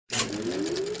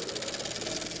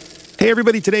Hey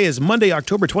everybody, today is Monday,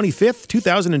 October 25th,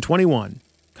 2021.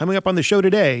 Coming up on the show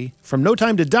today, from No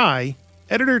Time to Die,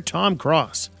 editor Tom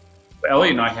Cross.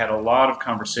 Elliot and I had a lot of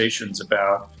conversations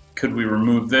about, could we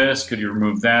remove this, could you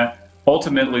remove that?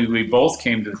 Ultimately, we both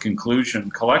came to the conclusion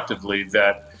collectively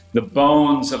that the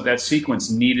bones of that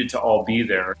sequence needed to all be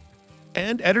there.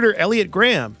 And editor Elliot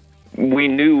Graham. We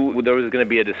knew there was going to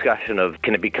be a discussion of,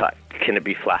 can it be cut? Can it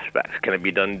be flashbacks? Can it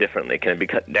be done differently? Can it be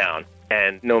cut down?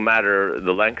 And no matter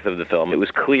the length of the film, it was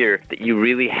clear that you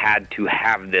really had to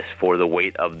have this for the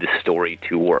weight of the story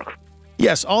to work.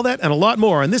 Yes, all that and a lot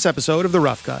more in this episode of The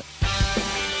Rough Cut.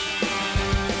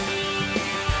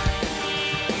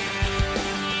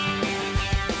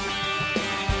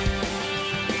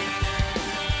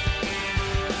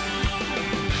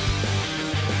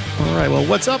 All right, well,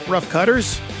 what's up, Rough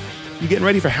Cutters? You getting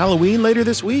ready for Halloween later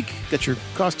this week? Got your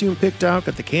costume picked out?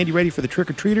 Got the candy ready for the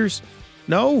trick-or-treaters?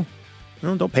 No?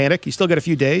 Well, don't panic. You still got a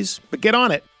few days, but get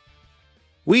on it.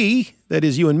 We, that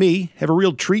is you and me, have a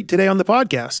real treat today on the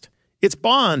podcast. It's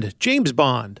Bond, James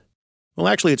Bond. Well,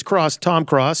 actually, it's Cross, Tom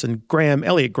Cross, and Graham,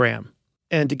 Elliot Graham.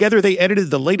 And together they edited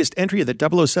the latest entry of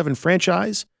the 007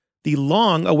 franchise, the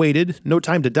long-awaited No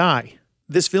Time to Die.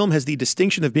 This film has the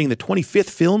distinction of being the 25th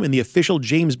film in the official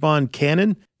James Bond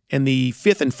canon, and the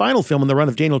 5th and final film in the run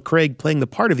of Daniel Craig playing the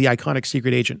part of the iconic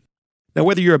secret agent. Now,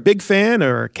 whether you're a big fan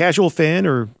or a casual fan,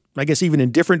 or I guess even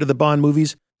indifferent to the Bond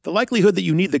movies, the likelihood that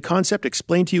you need the concept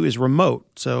explained to you is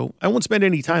remote, so I won't spend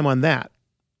any time on that.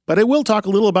 But I will talk a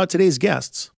little about today's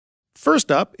guests. First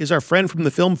up is our friend from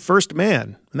the film First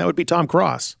Man, and that would be Tom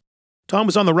Cross. Tom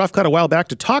was on The Rough Cut a while back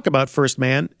to talk about First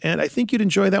Man, and I think you'd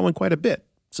enjoy that one quite a bit.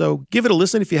 So give it a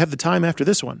listen if you have the time after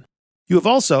this one. You have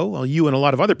also, well, you and a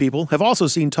lot of other people, have also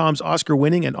seen Tom's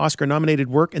Oscar-winning and Oscar-nominated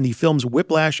work in the films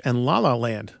Whiplash and La La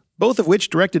Land, both of which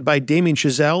directed by Damien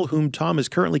Chazelle, whom Tom is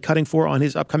currently cutting for on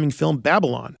his upcoming film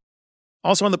Babylon.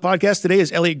 Also on the podcast today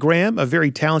is Elliot Graham, a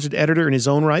very talented editor in his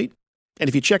own right. And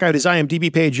if you check out his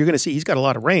IMDb page, you're going to see he's got a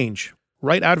lot of range.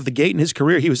 Right out of the gate in his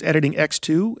career, he was editing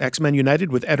X2, X-Men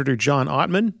United with editor John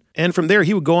Ottman. And from there,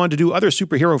 he would go on to do other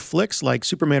superhero flicks like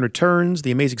Superman Returns,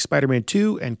 The Amazing Spider-Man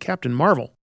 2, and Captain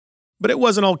Marvel. But it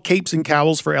wasn't all capes and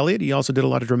cowls for Elliot. He also did a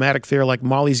lot of dramatic fare like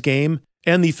Molly's Game,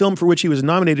 and the film for which he was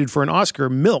nominated for an Oscar,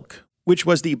 Milk, which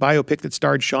was the biopic that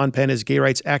starred Sean Penn as gay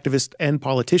rights activist and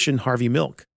politician Harvey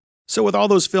Milk. So with all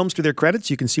those films to their credits,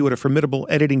 you can see what a formidable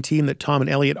editing team that Tom and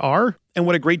Elliot are, and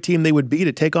what a great team they would be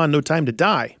to take on No Time to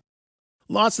Die.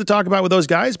 Lots to talk about with those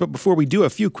guys, but before we do, a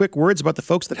few quick words about the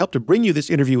folks that helped to bring you this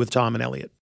interview with Tom and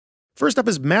Elliot. First up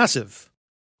is Massive.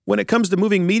 When it comes to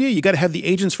moving media, you got to have the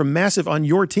agents from Massive on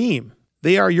your team.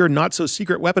 They are your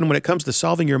not-so-secret weapon when it comes to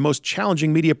solving your most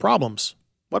challenging media problems.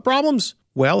 What problems?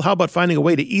 Well, how about finding a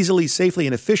way to easily, safely,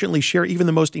 and efficiently share even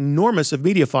the most enormous of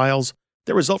media files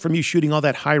that result from you shooting all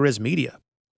that high-res media?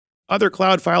 Other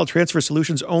cloud file transfer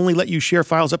solutions only let you share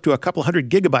files up to a couple hundred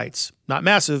gigabytes, not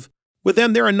Massive. With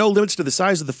them, there are no limits to the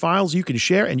size of the files you can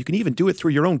share, and you can even do it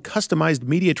through your own customized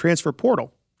media transfer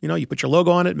portal. You know, you put your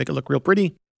logo on it, make it look real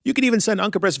pretty. You can even send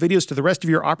uncompressed videos to the rest of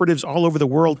your operatives all over the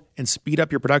world and speed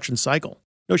up your production cycle.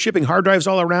 No shipping hard drives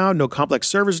all around, no complex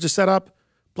servers to set up.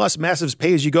 Plus, Massive's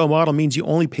pay-as-you-go model means you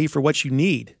only pay for what you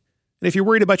need. And if you're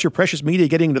worried about your precious media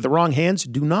getting into the wrong hands,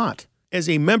 do not. As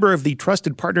a member of the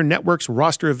Trusted Partner Network's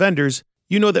roster of vendors,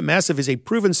 you know that Massive is a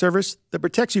proven service that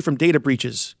protects you from data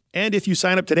breaches. And if you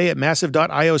sign up today at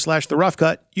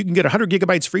massive.io/theroughcut, you can get 100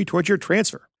 gigabytes free towards your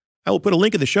transfer. I will put a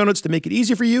link in the show notes to make it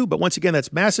easy for you, but once again,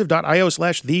 that's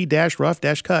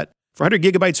massive.io/the-rough-cut for 100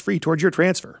 gigabytes free towards your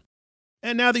transfer.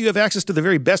 And now that you have access to the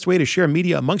very best way to share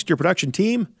media amongst your production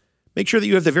team, make sure that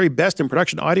you have the very best in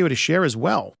production audio to share as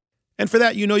well. And for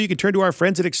that, you know you can turn to our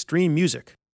friends at Extreme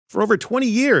Music. For over 20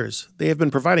 years, they have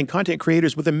been providing content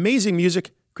creators with amazing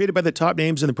music created by the top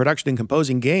names in the production and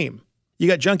composing game. You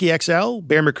got Junkie XL,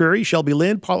 Bear McCreary, Shelby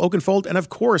Lynn, Paul Oakenfold, and of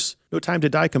course, No Time to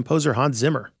Die composer Hans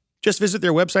Zimmer. Just visit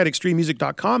their website,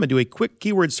 extrememusic.com, and do a quick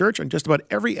keyword search on just about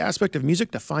every aspect of music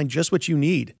to find just what you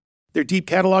need. Their deep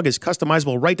catalog is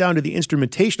customizable right down to the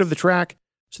instrumentation of the track,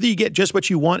 so that you get just what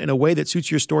you want in a way that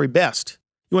suits your story best.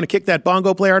 You want to kick that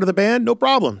bongo player out of the band? No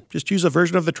problem. Just choose a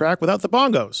version of the track without the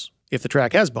bongos, if the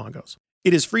track has bongos.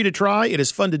 It is free to try, it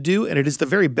is fun to do, and it is the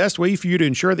very best way for you to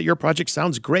ensure that your project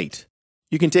sounds great.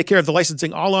 You can take care of the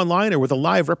licensing all online or with a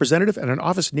live representative at an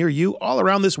office near you all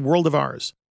around this world of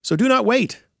ours. So do not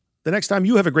wait. The next time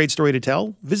you have a great story to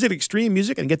tell, visit Extreme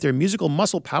Music and get their musical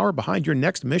muscle power behind your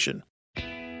next mission.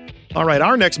 All right,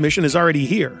 our next mission is already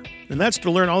here, and that's to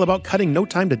learn all about cutting No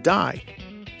Time to Die.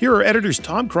 Here are editors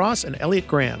Tom Cross and Elliot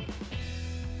Graham.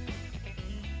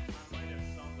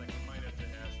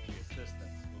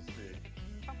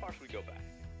 How far should we go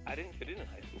I didn't fit in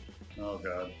high school. Oh,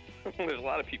 God. There's a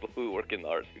lot of people who work in the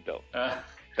arts who don't.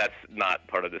 That's not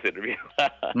part of this interview.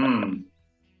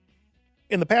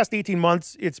 In the past 18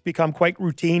 months, it's become quite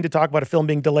routine to talk about a film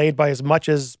being delayed by as much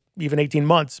as even 18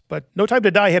 months. But No Time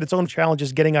to Die had its own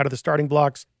challenges getting out of the starting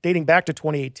blocks dating back to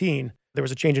 2018. There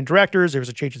was a change in directors, there was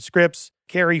a change in scripts.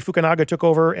 Cary Fukunaga took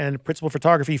over and principal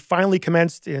photography finally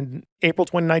commenced in April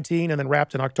 2019 and then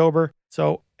wrapped in October.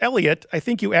 So, Elliot, I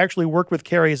think you actually worked with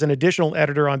Cary as an additional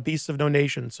editor on Beasts of No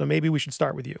Nation. So maybe we should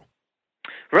start with you.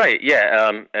 Right,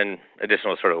 yeah, and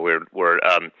additional is sort of a weird word.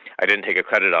 I didn't take a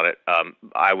credit on it.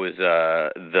 I was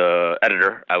the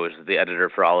editor. I was the editor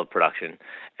for all of production,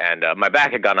 and my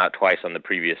back had gone out twice on the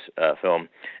previous film,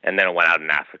 and then it went out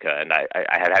in Africa, and I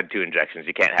had 2 injections.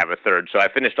 You can't have a third. So I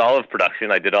finished all of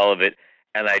production. I did all of it,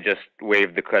 and I just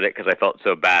waived the credit because I felt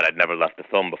so bad. I'd never left the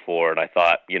film before, and I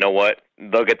thought, you know what?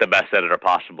 They'll get the best editor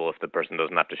possible if the person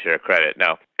doesn't have to share credit.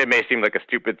 Now, it may seem like a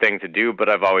stupid thing to do, but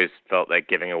I've always felt like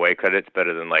giving away credit's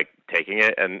better than, like, taking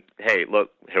it. And, hey, look,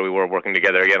 here we were working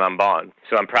together again on Bond.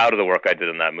 So I'm proud of the work I did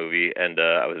in that movie, and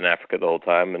I was in Africa the whole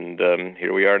time, and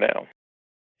here we are now.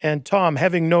 And Tom,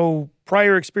 having no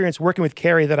prior experience working with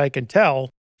Cary that I can tell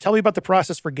me about the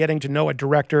process for getting to know a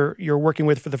director you're working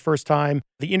with for the first time,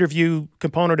 the interview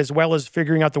component, as well as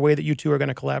figuring out the way that you two are going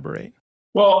to collaborate.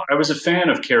 Well, I was a fan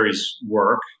of Cary's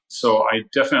work, so I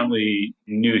definitely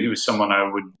knew he was someone I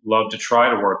would love to try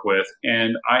to work with.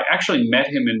 And I actually met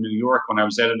him in New York when I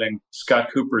was editing Scott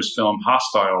Cooper's film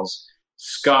Hostiles.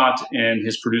 Scott and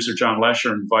his producer John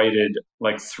Lesher invited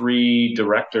like 3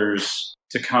 directors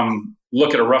to come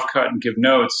look at a rough cut and give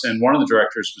notes, and one of the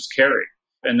directors was Cary.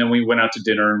 And then we went out to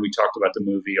dinner and we talked about the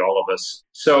movie, all of us.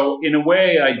 So in a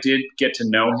way, I did get to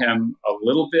know him a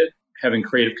little bit, having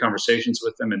creative conversations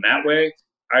with him in that way.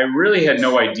 I really had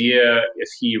no idea if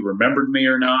he remembered me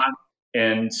or not.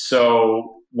 And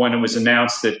so when it was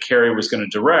announced that Cary was going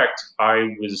to direct,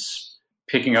 I was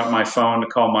picking up my phone to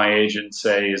call my agent and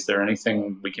say, is there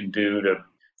anything we can do to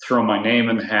throw my name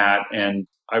in the hat? And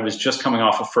I was just coming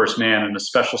off of First Man, and a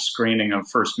special screening of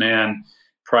First Man,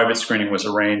 private screening, was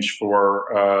arranged for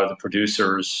the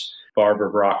producers, Barbara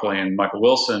Broccoli and Michael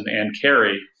Wilson, and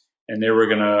Cary, and they were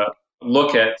going to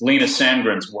look at Lena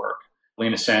Sandgren's work.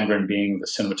 Lena Sandgren being the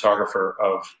cinematographer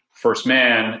of First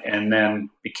Man and then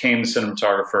became the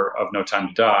cinematographer of No Time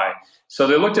to Die. So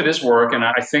they looked at his work, and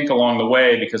I think along the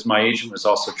way, because my agent was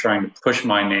also trying to push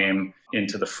my name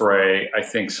into the fray, I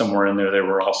think somewhere in there they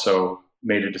were also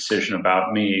made a decision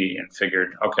about me and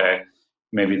figured, okay,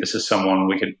 maybe this is someone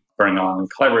we could bring on and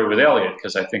collaborate with Elliot,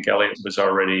 because I think Elliot was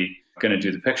already going to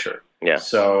do the picture. Yeah.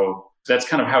 So that's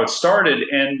kind of how it started.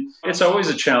 And it's always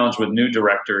a challenge with new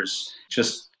directors,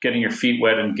 just getting your feet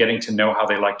wet and getting to know how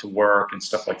they like to work and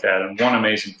stuff like that. And one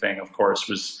amazing thing, of course,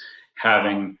 was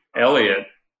having Elliot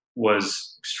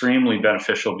was extremely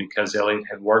beneficial, because Elliot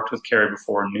had worked with Cary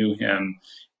before, knew him.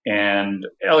 And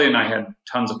Elliot and I had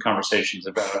tons of conversations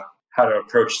about how to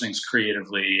approach things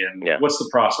creatively and what's the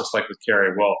process like with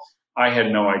Cary. Well, I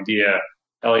had no idea.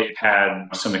 Elliot had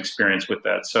some experience with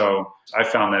that. So I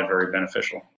found that very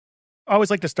beneficial. I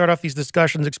always like to start off these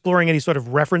discussions exploring any sort of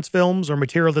reference films or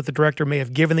material that the director may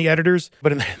have given the editors.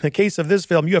 But in the case of this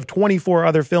film, you have 24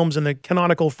 other films in the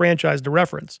canonical franchise to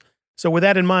reference. So with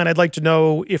that in mind, I'd like to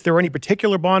know if there were any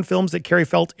particular Bond films that Cary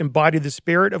felt embodied the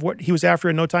spirit of what he was after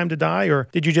in No Time to Die, or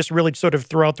did you just really sort of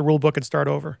throw out the rule book and start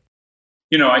over?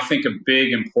 You know, I think a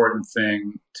big important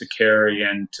thing to Cary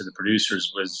and to the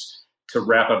producers was to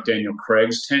wrap up Daniel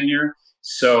Craig's tenure.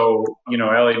 So, you know,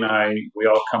 Elliot and I, we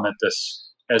all come at this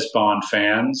as Bond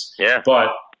fans, but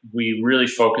we really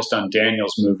focused on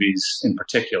Daniel's movies in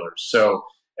particular. So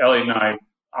Elliot and I,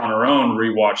 on our own,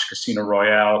 rewatched Casino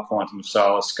Royale, Quantum of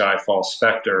Solace, Skyfall,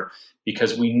 Spectre,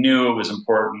 because we knew it was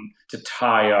important to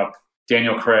tie up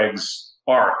Daniel Craig's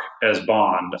arc as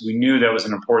Bond. We knew that was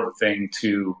an important thing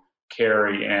to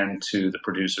Cary and to the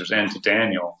producers and to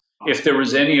Daniel. If there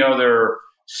was any other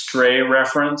stray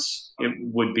reference, it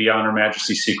would be On Her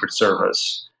Majesty's Secret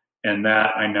Service. And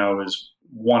that, I know, is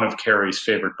one of Cary's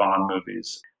favorite Bond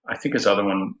movies. I think his other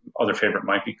favorite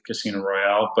might be Casino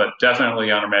Royale, but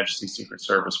definitely On Her Majesty's Secret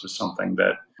Service was something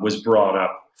that was brought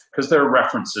up, because there are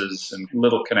references and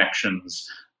little connections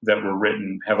that were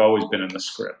written, have always been in the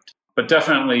script. But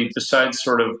definitely, besides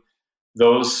sort of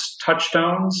those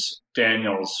touchstones,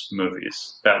 Daniel's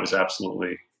movies, that was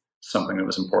absolutely something that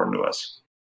was important to us.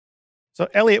 So,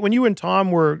 Elliot, when you and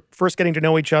Tom were first getting to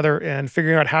know each other and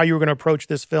figuring out how you were going to approach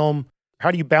this film,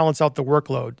 how do you balance out the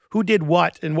workload? Who did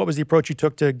what, and what was the approach you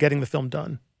took to getting the film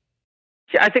done?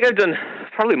 Yeah, I think I've done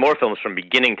probably more films from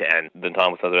beginning to end than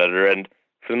Tom was other editor, and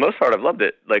For the most part, I've loved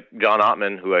it. Like John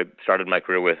Ottman, who I started my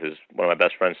career with, is one of my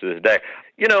best friends to this day.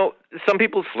 You know, some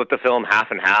people split the film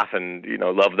half and half and, you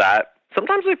know, love that.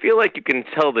 Sometimes I feel like you can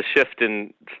tell the shift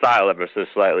in style ever so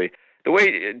slightly. The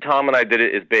way Tom and I did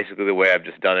it is basically the way I've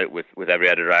just done it with every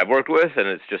editor I've worked with, and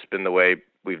it's just been the way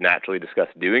we've naturally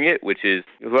discussed doing it, which is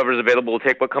whoever's available will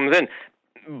take what comes in.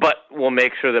 But we'll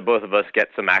make sure that both of us get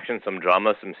some action, some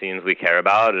drama, some scenes we care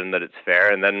about, and that it's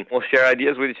fair. And then we'll share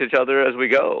ideas with each other as we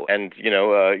go. And at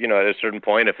a certain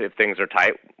point, if things are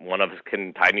tight, one of us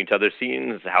can tighten each other's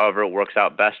scenes, however it works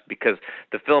out best, because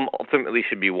the film ultimately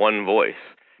should be one voice.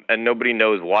 And nobody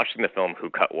knows watching the film who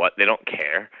cut what. They don't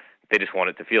care. They just want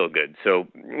it to feel good. So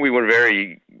we were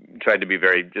tried to be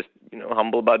very just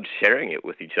humble about sharing it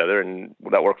with each other, and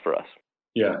that worked for us.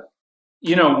 Yeah.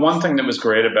 One thing that was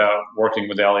great about working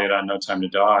with Elliot on No Time to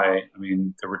Die, I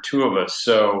mean, there were two of us.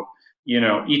 So,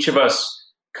 each of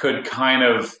us could kind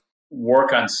of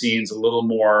work on scenes a little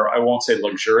more, I won't say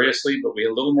luxuriously, but we had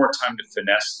a little more time to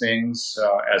finesse things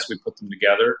as we put them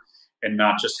together and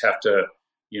not just have to,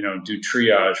 do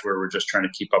triage where we're just trying to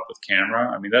keep up with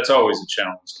camera. I mean, that's always a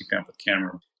challenge, keeping up with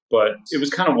camera. But it was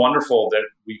kind of wonderful that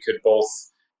we could both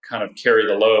kind of carry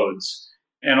the loads.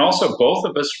 And also both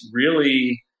of us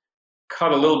really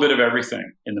cut a little bit of everything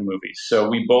in the movie. So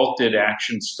we both did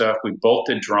action stuff. We both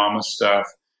did drama stuff.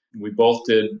 We both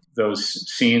did those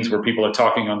scenes where people are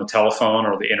talking on the telephone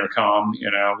or the intercom.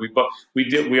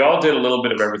 We all did a little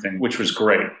bit of everything, which was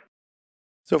great.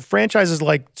 So franchises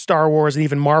like Star Wars and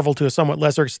even Marvel to a somewhat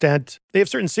lesser extent, they have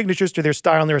certain signatures to their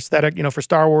style and their aesthetic. For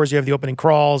Star Wars, you have the opening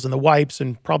crawls and the wipes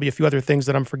and probably a few other things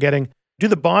that I'm forgetting. Do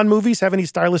the Bond movies have any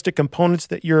stylistic components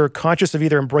that you're conscious of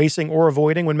either embracing or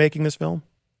avoiding when making this film?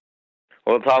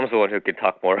 Well, Tom's the one who can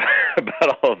talk more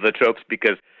about all of the tropes,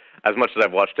 because as much as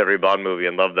I've watched every Bond movie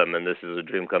and love them, and this is a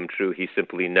dream come true, he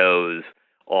simply knows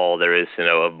all there is to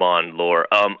know of Bond lore.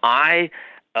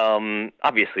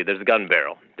 Obviously, there's the gun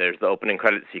barrel. There's the opening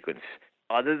credit sequence.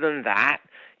 Other than that,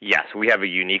 yes, we have a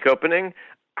unique opening.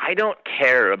 I don't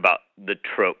care about the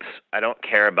tropes. I don't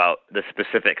care about the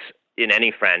specifics in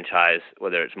any franchise,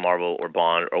 whether it's Marvel or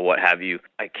Bond or what have you.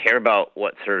 I care about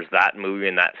what serves that movie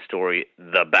and that story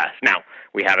the best. Now,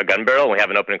 we have a gun barrel and we have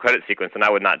an opening credit sequence, and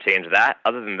I would not change that.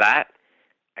 Other than that,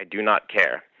 I do not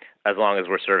care, as long as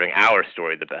we're serving our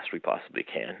story the best we possibly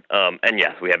can. And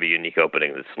yes, we have a unique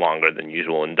opening that's longer than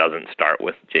usual and doesn't start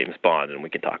with James Bond, and we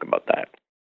can talk about that.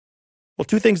 Well,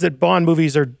 two things that Bond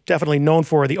movies are definitely known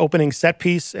for are the opening set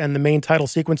piece and the main title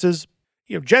sequences.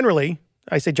 Generally,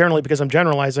 I say generally because I'm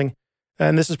generalizing,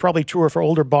 and this is probably truer for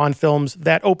older Bond films,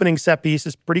 that opening set piece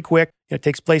is pretty quick. It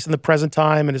takes place in the present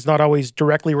time and is not always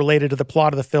directly related to the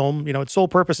plot of the film. Its sole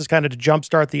purpose is kind of to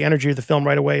jumpstart the energy of the film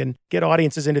right away and get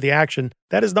audiences into the action.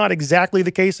 That is not exactly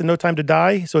the case in No Time to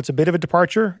Die, so it's a bit of a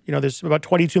departure. There's about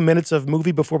 22 minutes of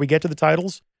movie before we get to the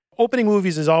titles. Opening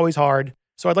movies is always hard,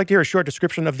 so I'd like to hear a short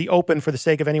description of the open for the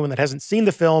sake of anyone that hasn't seen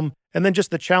the film, and then just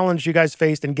the challenge you guys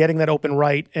faced in getting that open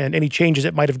right and any changes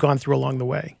it might have gone through along the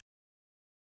way.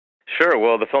 Sure.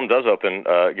 Well, the film does open,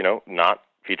 not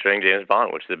featuring James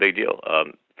Bond, which is a big deal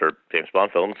for James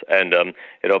Bond films. And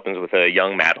it opens with a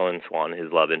young Madeleine Swann,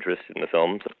 his love interest in the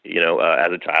films,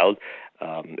 as a child.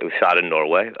 It was shot in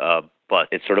Norway, but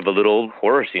it's sort of a little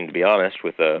horror scene, to be honest,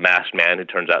 with a masked man who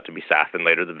turns out to be Safin,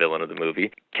 later the villain of the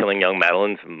movie, killing young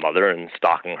Madeleine's mother and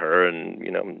stalking her,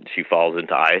 and, she falls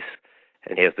into ice.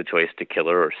 And he has the choice to kill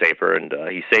her or save her, and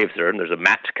he saves her. And there's a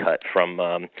match cut from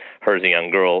her as a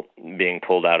young girl being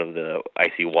pulled out of the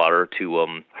icy water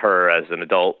to her as an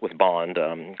adult with Bond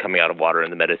coming out of water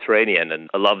in the Mediterranean, and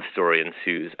a love story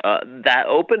ensues. That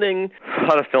opening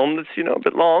on a film that's a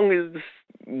bit long is,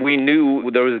 we knew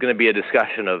there was going to be a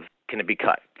discussion of, can it be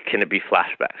cut? Can it be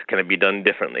flashbacks? Can it be done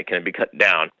differently? Can it be cut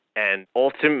down? And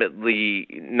ultimately,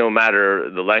 no matter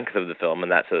the length of the film,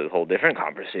 and that's a whole different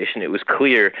conversation, it was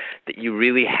clear that you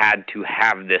really had to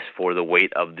have this for the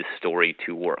weight of the story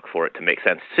to work, for it to make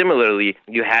sense. Similarly,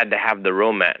 you had to have the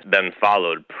romance then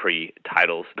followed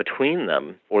pre-titles between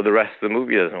them, or the rest of the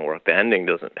movie doesn't work. The ending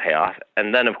doesn't pay off.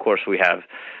 And then, of course, we have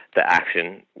the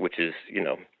action, which is,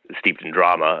 steeped in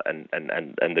drama, and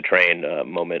the train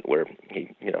moment where he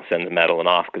sends Madeline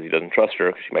off because he doesn't trust her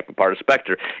because she might be part of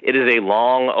Spectre. It is a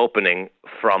long opening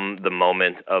from the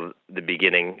moment of the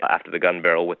beginning after the gun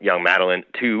barrel with young Madeline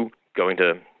to going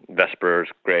to Vesper's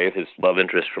grave, his love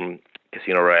interest from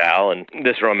Casino Royale, and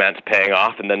this romance paying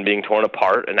off and then being torn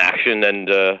apart in action, and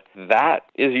that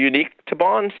is unique to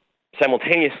Bond.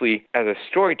 Simultaneously, as a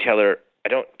storyteller, I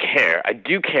don't care. I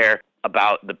do care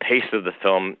about the pace of the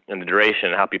film and the duration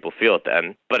and how people feel at the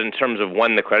end. But in terms of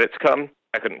when the credits come,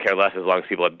 I couldn't care less as long as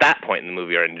people at that point in the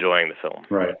movie are enjoying the film.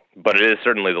 Right. But it is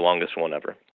certainly the longest one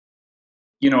ever.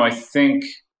 I think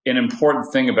an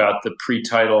important thing about the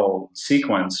pre-title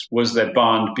sequence was that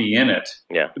Bond be in it.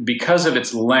 Yeah. Because of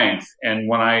its length. And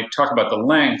when I talk about the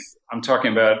length, I'm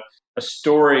talking about a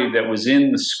story that was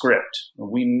in the script.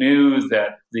 We knew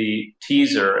that the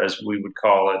teaser, as we would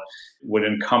call it, would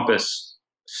encompass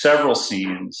several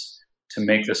scenes to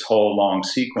make this whole long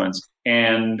sequence.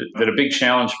 And that a big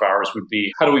challenge of ours would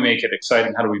be, how do we make it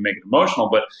exciting? How do we make it emotional?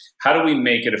 But how do we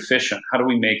make it efficient? How do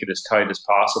we make it as tight as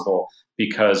possible?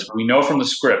 Because we know from the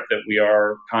script that we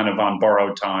are kind of on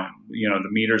borrowed time. The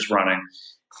meter's running.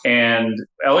 And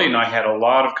Elliot and I had a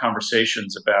lot of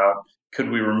conversations about, could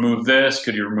we remove this?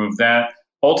 Could you remove that?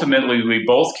 Ultimately, we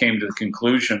both came to the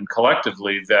conclusion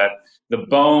collectively that the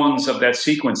bones of that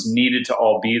sequence needed to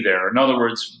all be there. In other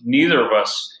words, neither of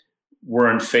us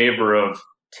were in favor of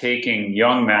taking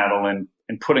young Madeline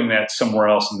and putting that somewhere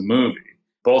else in the movie.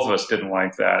 Both of us didn't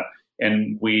like that.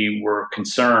 And we were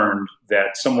concerned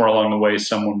that somewhere along the way,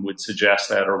 someone would suggest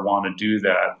that or want to do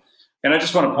that. And I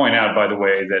just want to point out, by the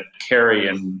way, that Cary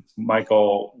and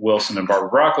Michael Wilson and Barbara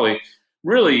Broccoli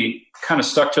really kind of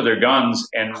stuck to their guns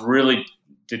and really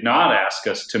did not ask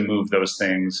us to move those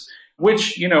things,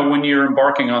 which, when you're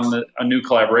embarking on a new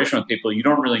collaboration with people, you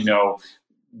don't really know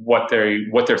what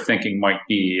their thinking might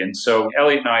be. And so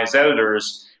Elliot and I, as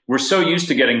editors, we're so used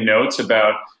to getting notes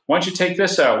about, why don't you take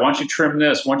this out? Why don't you trim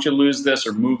this? Why don't you lose this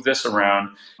or move this around?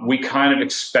 We kind of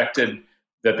expected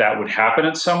that would happen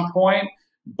at some point.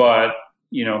 But,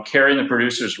 Cary and the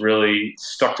producers really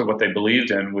stuck to what they believed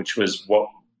in, which was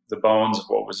the bones of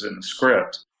what was in the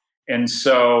script. And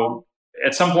so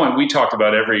at some point we talked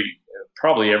about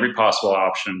probably every possible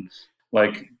option.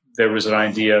 Like there was an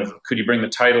idea of, could you bring the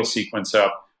title sequence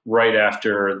up right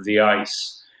after the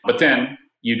ice? But then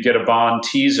you'd get a Bond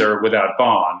teaser without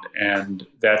Bond. And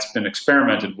that's been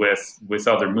experimented with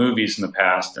other movies in the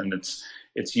past. And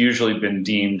it's usually been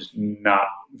deemed not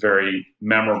very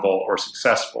memorable or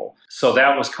successful. So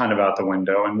that was kind of out the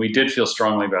window. And we did feel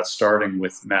strongly about starting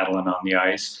with Madeline on the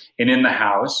ice and in the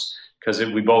house, because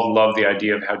we both loved the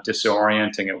idea of how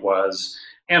disorienting it was,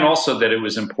 and also that it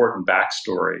was important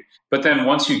backstory. But then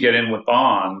once you get in with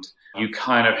Bond, you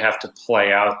kind of have to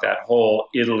play out that whole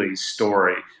Italy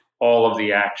story, all of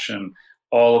the action,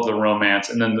 all of the romance,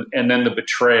 and then the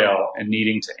betrayal and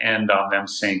needing to end on them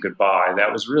saying goodbye.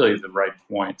 That was really the right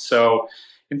point. So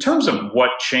in terms of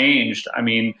what changed,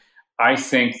 I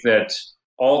think that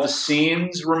all the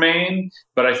scenes remain,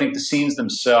 but I think the scenes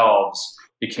themselves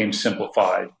became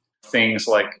simplified. Things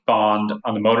like Bond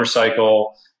on the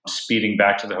motorcycle, speeding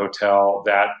back to the hotel,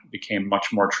 that became much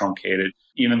more truncated.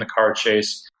 Even the car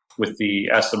chase with the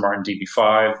Aston Martin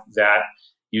DB5, that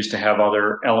used to have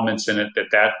other elements in it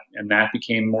that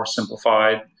became more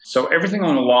simplified. So everything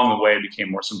along the way became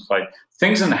more simplified.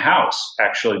 Things in the house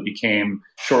actually became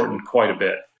shortened quite a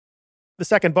bit. The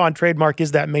second Bond trademark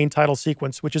is that main title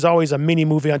sequence, which is always a mini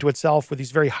movie unto itself with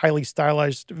these very highly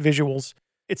stylized visuals.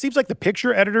 It seems like the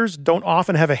picture editors don't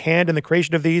often have a hand in the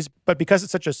creation of these, but because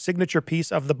it's such a signature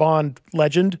piece of the Bond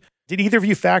legend, did either of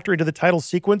you factor into the title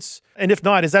sequence? And if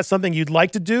not, is that something you'd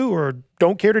like to do or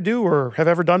don't care to do or have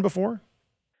ever done before?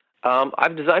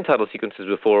 I've designed title sequences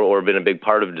before or been a big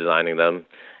part of designing them.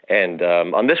 And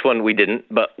on this one, we didn't,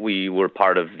 but we were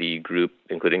part of the group,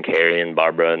 including Cary and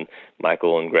Barbara and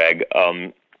Michael and Greg,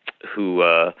 who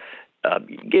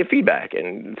gave feedback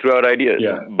and threw out ideas.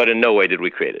 Yeah. But in no way did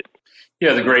we create it.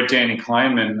 Yeah, the great Danny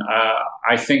Kleinman.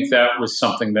 I think that was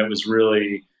something that was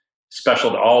really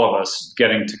special to all of us,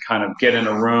 getting to kind of get in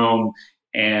a room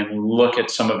and look at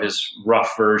some of his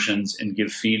rough versions and give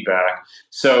feedback.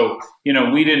 So,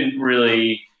 we didn't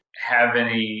really have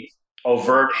any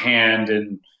overt hand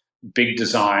in big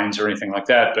designs or anything like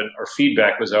that, but our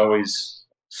feedback was always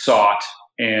sought.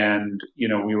 And,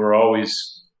 we were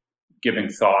always giving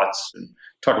thoughts and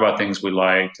talk about things we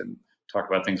liked and talk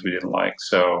about things we didn't like.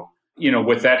 So,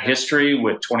 with that history,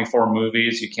 with 24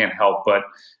 movies, you can't help but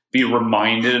be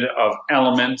reminded of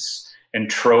elements and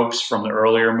tropes from the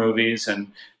earlier movies. And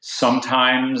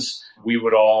sometimes we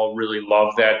would all really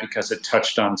love that because it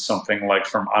touched on something like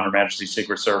from On Her Majesty's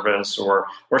Secret Service or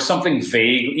something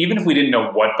vague. Even if we didn't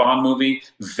know what Bond movie,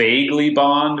 vaguely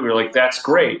Bond, we were like, that's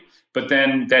great. But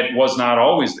then that was not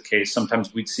always the case.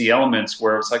 Sometimes we'd see elements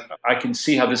where it's like, I can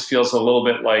see how this feels a little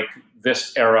bit like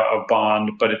this era of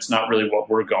Bond, but it's not really what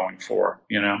we're going for,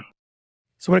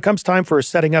 So when it comes time for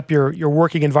setting up your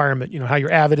working environment, how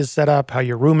your Avid is set up, how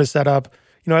your room is set up,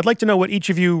 I'd like to know what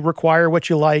each of you require, what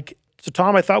you like. So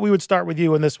Tom, I thought we would start with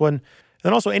you on this one. And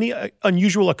then also any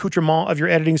unusual accoutrement of your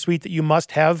editing suite that you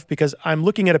must have, because I'm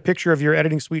looking at a picture of your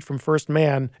editing suite from First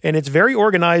Man, and it's very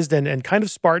organized and kind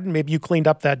of Spartan. Maybe you cleaned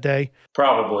up that day.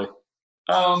 Probably.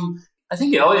 I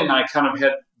think Elliot and I kind of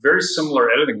had very similar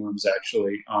editing rooms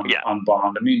actually on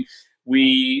Bond. I mean,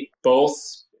 we both,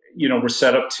 were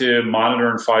set up to monitor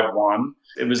in 5.1.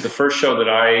 It was the first show that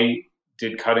I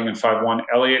did cutting in 5.1.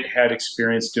 Elliot had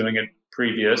experience doing it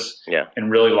previous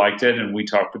and really liked it, and we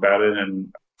talked about it,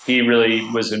 and he really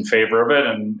was in favor of it,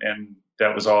 and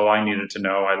that was all I needed to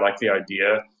know. I liked the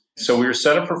idea. So we were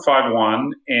set up for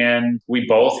 5.1, and we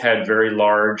both had very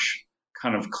large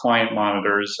kind of client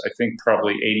monitors, I think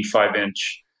probably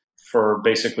 85-inch for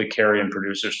basically Cary and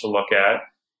producers to look at.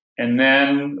 And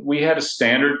then we had a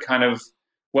standard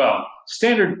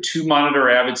standard 2-monitor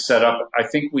Avid setup. I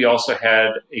think we also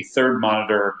had a third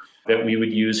monitor that we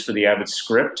would use for the Avid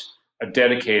script, a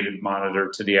dedicated monitor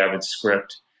to the Avid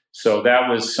script. So that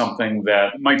was something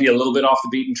that might be a little bit off the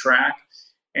beaten track.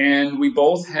 And we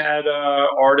both had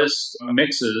artist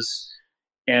mixes.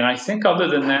 And I think other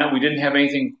than that, we didn't have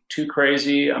anything too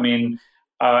crazy. I mean,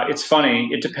 it's funny.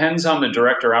 It depends on the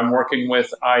director I'm working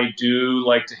with. I do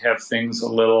like to have things a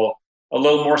little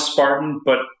more Spartan,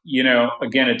 but,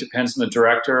 again, it depends on the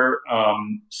director.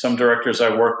 Some directors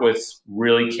I work with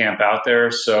really camp out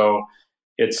there. So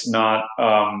it's not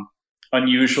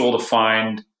unusual to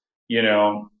find,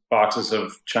 boxes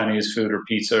of Chinese food or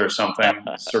pizza or something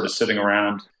sort of sitting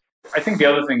around. I think the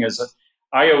other thing is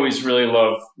I always really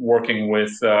love working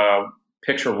with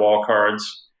picture wall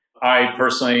cards. I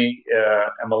personally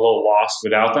am a little lost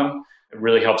without them. It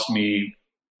really helps me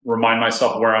remind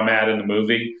myself where I'm at in the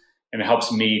movie, and it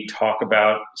helps me talk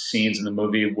about scenes in the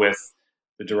movie with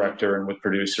the director and with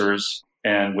producers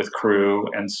and with crew.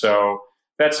 And so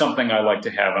that's something I like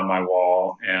to have on my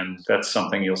wall, and that's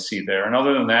something you'll see there. And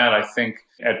other than that, I think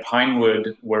at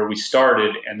Pinewood, where we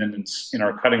started, and then in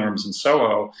our cutting rooms in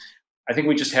Soho, I think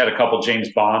we just had a couple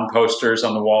James Bond posters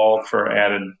on the wall for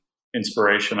added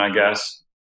inspiration, I guess.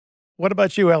 What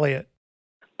about you, Elliot?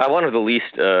 I'm one of the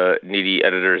least needy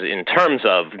editors in terms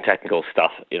of technical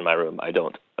stuff in my room. I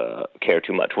don't care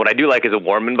too much. What I do like is a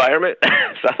warm environment.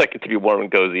 So I like it to be warm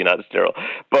and cozy, not sterile.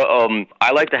 But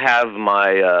I like to have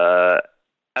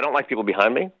I don't like people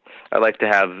behind me. I like to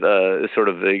have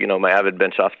my Avid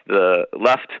bench off to the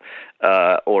left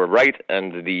or right,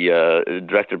 and the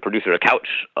director producer a couch,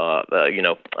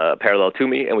 parallel to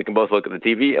me, and we can both look at the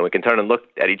TV, and we can turn and look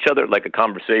at each other like a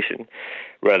conversation,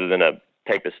 rather than a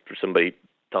typist or somebody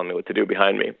telling me what to do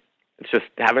behind me. It's just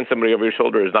having somebody over your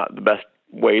shoulder is not the best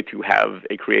way to have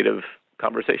a creative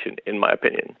conversation, in my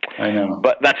opinion. I know.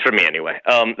 But that's for me anyway.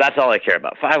 That's all I care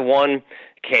about. 5.1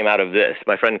 came out of this.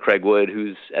 My friend Craig Wood,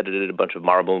 who's edited a bunch of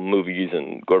Marvel movies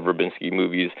and Gore Verbinski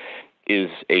movies, is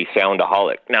a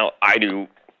soundaholic. Now,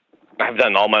 I've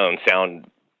done all my own sound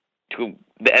to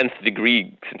the nth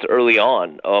degree since early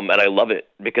on, and I love it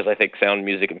because I think sound,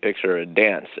 music, and picture are a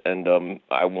dance, and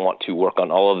I want to work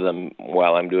on all of them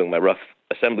while I'm doing my rough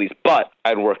assemblies. But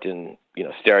I'd worked in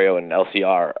stereo and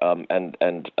LCR, and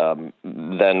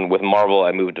then with Marvel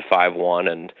I moved to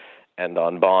 5.1 and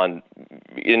on Bond,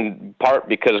 in part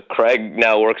because Craig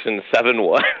now works in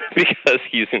 7.1 because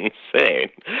he's insane.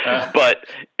 But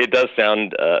it does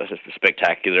sound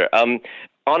spectacular.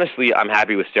 Honestly, I'm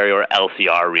happy with stereo or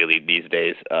LCR really these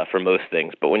days for most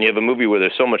things. But when you have a movie where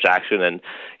there's so much action and,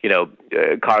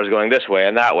 cars going this way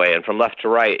and that way and from left to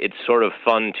right, it's sort of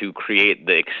fun to create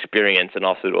the experience and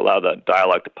also to allow the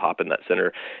dialogue to pop in that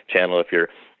center channel. If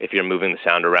you're moving the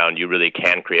sound around, you really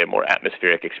can create a more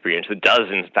atmospheric experience that does,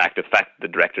 in fact, affect the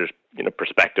director's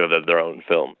perspective of their own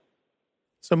film.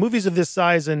 So movies of this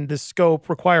size and this scope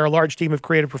require a large team of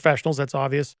creative professionals, that's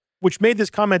obvious, which made this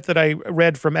comment that I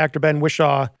read from actor Ben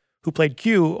Whishaw, who played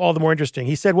Q, all the more interesting.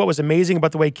 He said what was amazing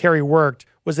about the way Cary worked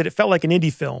was that it felt like an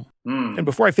indie film. And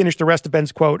before I finish the rest of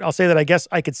Ben's quote, I'll say that I guess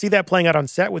I could see that playing out on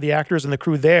set with the actors and the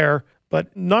crew there,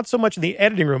 but not so much in the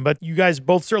editing room. But you guys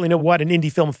both certainly know what an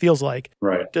indie film feels like.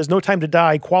 Right. Does No Time to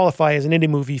Die qualify as an indie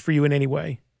movie for you in any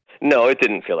way? No, it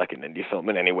didn't feel like an indie film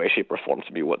in any way, shape, or form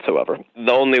to me whatsoever.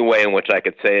 The only way in which I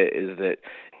could say it is that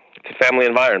it's a family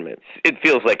environment. It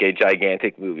feels like a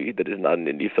gigantic movie that is not an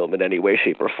indie film in any way,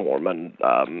 shape, or form. And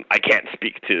I can't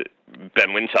speak to Ben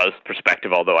Winshaw's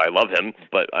perspective, although I love him.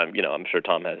 But I'm sure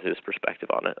Tom has his perspective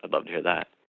on it. I'd love to hear that.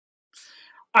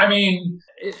 I mean,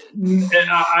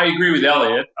 I agree with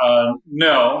Elliot.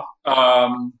 No,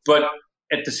 but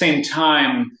at the same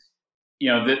time,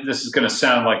 this is going to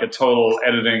sound like a total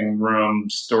editing room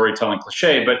storytelling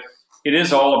cliche, but it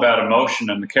is all about emotion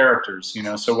and the characters.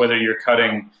 So whether you're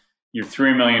cutting your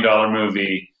 $3 million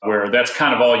movie where that's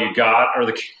kind of all you got are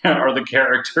the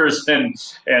characters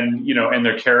and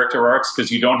their character arcs, because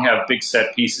you don't have big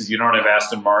set pieces, you don't have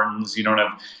Aston Martins, you don't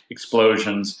have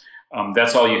explosions.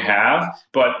 that's all you have.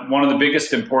 But one of the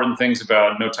biggest important things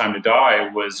about No Time to Die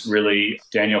was really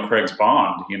Daniel Craig's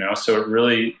Bond, so it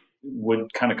really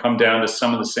would kind of come down to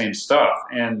some of the same stuff.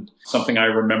 And something I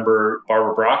remember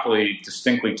Barbara Broccoli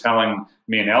distinctly telling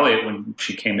me and Elliot when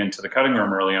she came into the cutting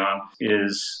room early on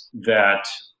is that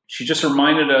she just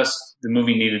reminded us the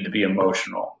movie needed to be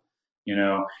emotional,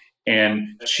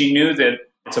 and she knew that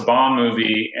it's a Bond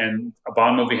movie and a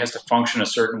Bond movie has to function a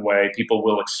certain way. People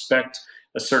will expect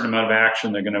a certain amount of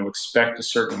action. They're going to expect a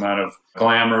certain amount of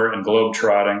glamour and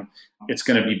globetrotting. It's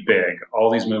going to be big.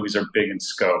 All these movies are big in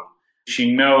scope.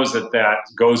 She knows that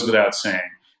goes without saying.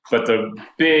 But the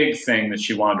big thing that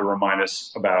she wanted to remind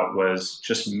us about was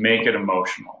just make it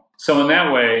emotional. So in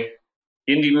that way,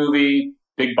 indie movie,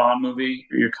 big Bond movie,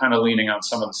 you're kind of leaning on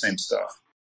some of the same stuff.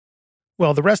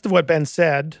 Well, the rest of what Ben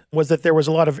said was that there was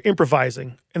a lot of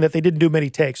improvising and that they didn't do many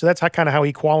takes. So that's how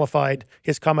he qualified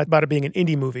his comment about it being an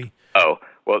indie movie. Oh,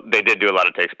 well, they did do a lot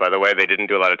of takes, by the way. They didn't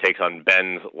do a lot of takes on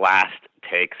Ben's last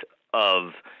takes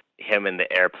of him in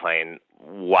the airplane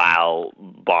while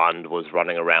Bond was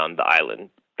running around the island.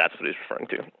 That's what he's referring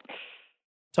to.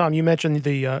 Tom, you mentioned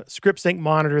the script sync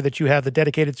monitor that you have, the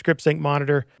dedicated script sync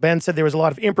monitor. Ben said there was a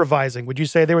lot of improvising. Would you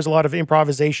say there was a lot of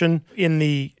improvisation in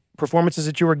the performances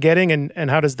that you were getting,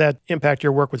 and how does that impact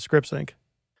your work with script sync?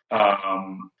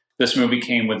 This movie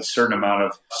came with a certain amount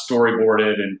of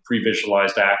storyboarded and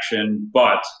pre-visualized action,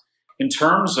 but in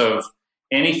terms of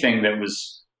anything that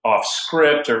was off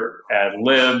script or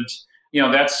ad-libbed,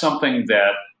 that's something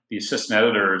that the assistant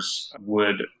editors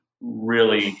would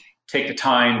really take the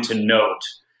time to note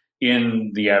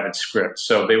in the Avid script.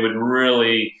 So they would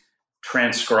really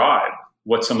transcribe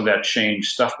what some of that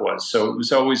changed stuff was. So it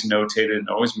was always notated and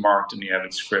always marked in the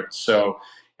Avid script. So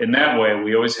in that way,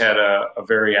 we always had a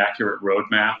very accurate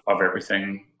roadmap of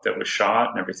everything that was shot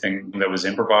and everything that was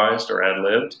improvised or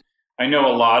ad-libbed. I know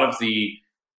a lot of the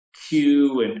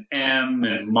Q and M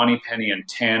and Moneypenny and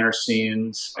Tanner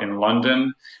scenes in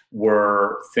London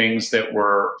were things that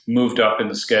were moved up in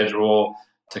the schedule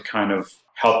to kind of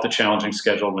help the challenging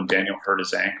schedule when Daniel hurt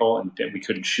his ankle and we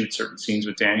couldn't shoot certain scenes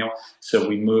with Daniel. So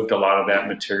we moved a lot of that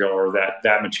material, or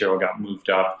that material got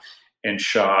moved up and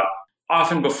shot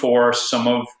often before some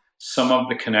of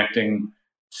the connecting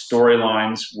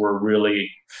storylines were really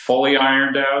fully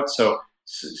ironed out. So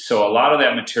a lot of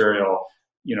that material,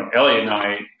 Elliot and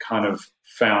I kind of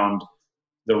found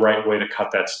the right way to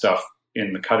cut that stuff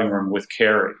in the cutting room with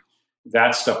Cary.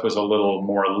 That stuff was a little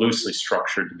more loosely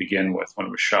structured to begin with when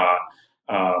it was shot,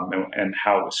 and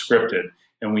how it was scripted.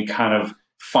 And we kind of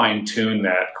fine-tuned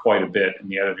that quite a bit in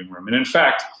the editing room. And in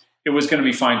fact, it was going to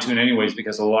be fine-tuned anyways,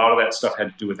 because a lot of that stuff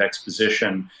had to do with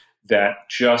exposition that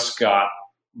just got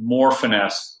more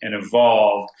finessed and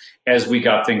evolved as we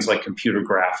got things like computer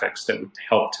graphics that would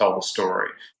help tell the story.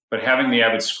 But having the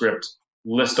Avid script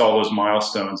list all those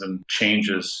milestones and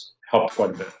changes helped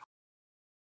quite a bit.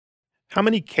 How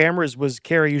many cameras was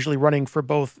Cary usually running for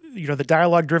both, the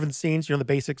dialogue-driven scenes, the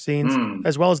basic scenes,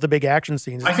 as well as the big action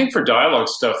scenes? I think for dialogue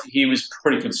stuff, he was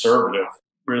pretty conservative,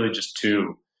 really just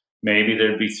 2. Maybe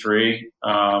there'd be 3,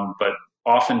 but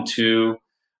often 2.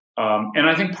 And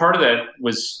I think part of that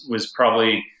was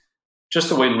probably just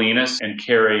the way Linus and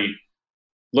Cary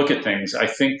look at things. I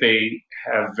think they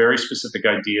have very specific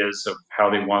ideas of how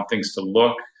they want things to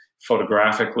look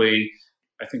photographically.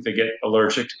 I think they get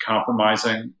allergic to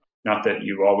compromising. Not that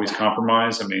you always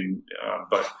compromise,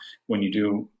 but when you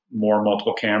do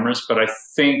multiple cameras. But I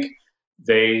think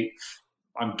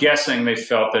I'm guessing they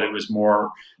felt that it was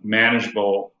more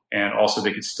manageable, and also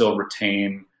they could still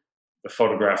retain the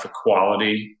photographic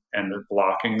quality and the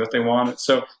blocking that they wanted.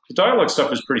 So the dialogue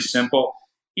stuff is pretty simple.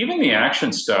 Even the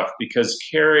action stuff, because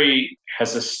Cary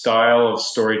has a style of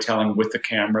storytelling with the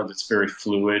camera that's very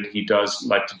fluid. He does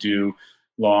like to do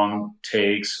long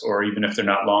takes, or even if they're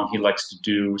not long, he likes to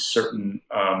do certain,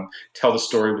 tell the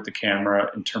story with the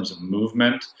camera in terms of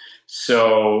movement.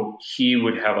 So he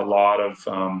would have a lot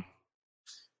of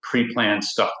pre-planned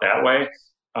stuff that way.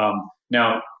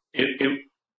 Now, it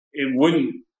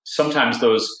wouldn't, sometimes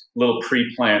those little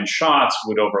pre-planned shots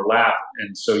would overlap,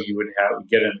 and so you would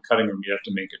get in a cutting room, you have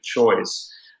to make a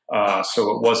choice.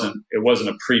 So it wasn't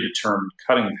a predetermined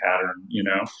cutting pattern,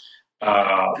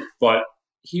 but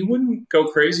he wouldn't go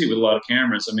crazy with a lot of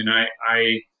cameras.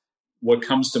 What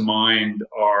comes to mind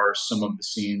are some of the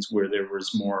scenes where there was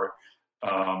more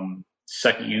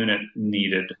second unit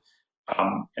needed,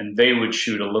 and they would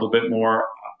shoot a little bit more.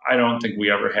 I don't think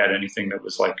we ever had anything that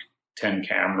was like 10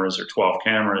 cameras or 12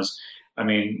 cameras.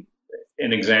 An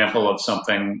example of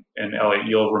something, and Elliot,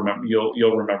 you'll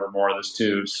remember more of this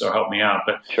too, so help me out.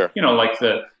 But sure. Like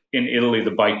in Italy,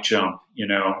 the bike jump,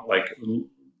 like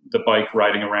the bike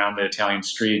riding around the Italian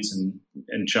streets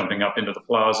and jumping up into the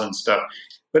plaza and stuff.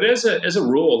 But as a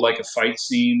rule, like a fight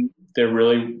scene, there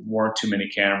really weren't too many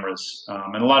cameras.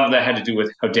 And a lot of that had to do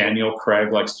with how Daniel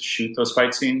Craig likes to shoot those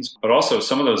fight scenes. But also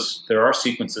some of those, there are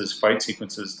fight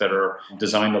sequences that are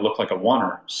designed to look like a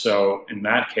oneer. So in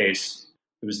that case,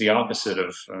 it was the opposite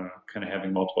of kind of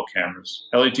having multiple cameras.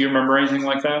 Elliot, do you remember anything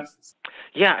like that?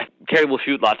 Yeah, Cary will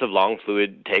shoot lots of long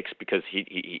fluid takes because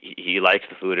he likes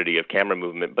the fluidity of camera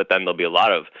movement, but then there'll be a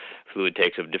lot of fluid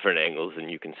takes of different angles,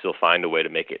 and you can still find a way to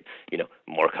make it,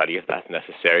 more cutty if that's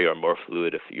necessary, or more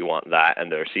fluid if you want that. And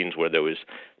there are scenes where there was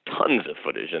tons of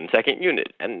footage in second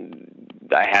unit, and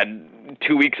I had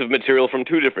 2 weeks of material from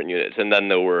 2 different units, and then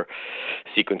there were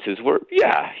sequences where,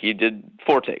 he did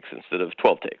 4 takes instead of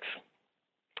 12 takes,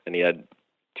 and he had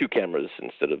 2 cameras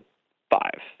instead of 5.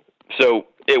 So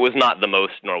it was not the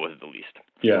most, nor was it the least.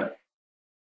 Yeah.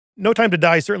 No Time to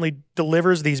Die certainly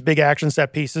delivers these big action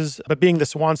set pieces, but being the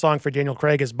swan song for Daniel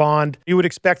Craig as Bond, you would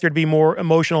expect there to be more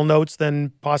emotional notes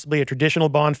than possibly a traditional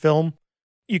Bond film.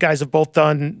 You guys have both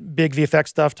done big VFX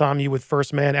stuff, Tom, you with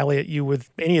First Man, Elliot, you with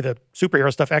any of the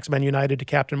superhero stuff, X-Men United to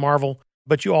Captain Marvel,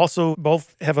 but you also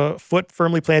both have a foot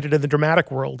firmly planted in the dramatic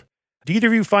world. Do either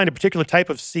of you find a particular type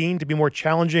of scene to be more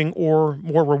challenging or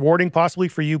more rewarding possibly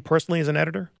for you personally as an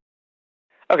editor?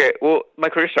 Okay, well, my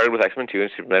career started with X-Men 2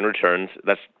 and Superman Returns.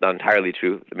 That's not entirely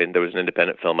true. I mean, there was an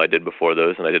independent film I did before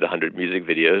those, and I did 100 music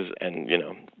videos and,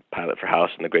 Pilot for House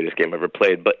and The Greatest Game Ever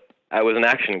Played. But I was an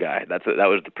action guy. That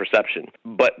was the perception.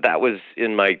 But that was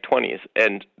in my 20s,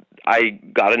 and I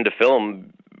got into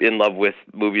film in love with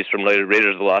movies from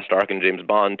Raiders of the Lost Ark and James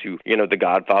Bond to, The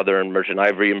Godfather and Merchant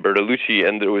Ivory and Bertolucci,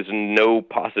 and there was no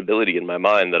possibility in my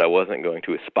mind that I wasn't going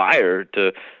to aspire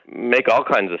to make all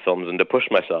kinds of films and to push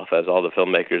myself, as all the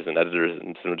filmmakers and editors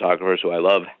and cinematographers who I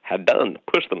love had done,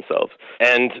 push themselves.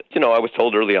 And, I was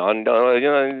told early on,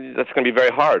 that's going to be very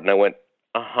hard. And I went,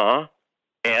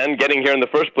 and getting here in the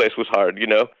first place was hard,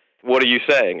 What are you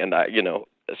saying? And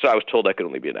so I was told I could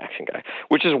only be an action guy,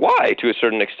 which is why, to a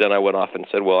certain extent, I went off and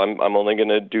said, well, I'm only going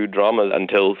to do dramas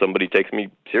until somebody takes me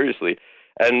seriously.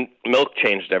 And Milk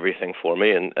changed everything for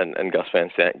me, and Gus Van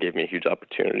Sant gave me a huge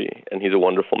opportunity, and he's a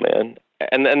wonderful man.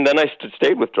 And then I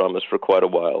stayed with dramas for quite a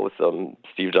while with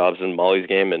Steve Jobs and Molly's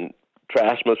Game and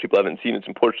Trash. Most people haven't seen it. It's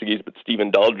in Portuguese, but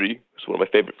Stephen Daldry, who's one of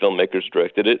my favorite filmmakers,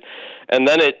 directed it. And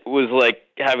then it was like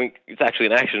it's actually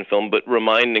an action film, but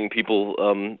reminding people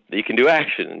that you can do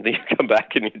action. And then you come back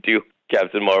and you do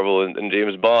Captain Marvel and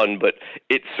James Bond. But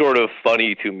it's sort of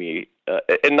funny to me,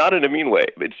 and not in a mean way.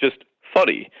 It's just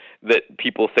funny that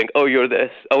people think, oh, you're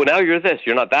this. Oh, now you're this.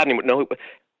 You're not that anymore. No,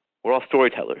 we're all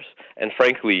storytellers. And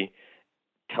frankly,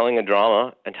 telling a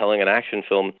drama and telling an action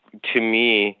film, to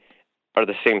me, are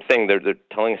the same thing. They're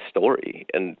telling a story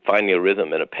and finding a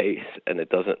rhythm and a pace, and it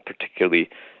doesn't particularly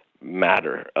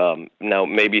matter. Now,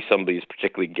 maybe somebody's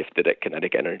particularly gifted at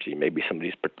kinetic energy. Maybe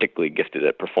somebody's particularly gifted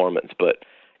at performance. But,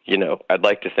 I'd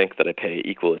like to think that I pay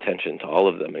equal attention to all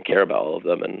of them and care about all of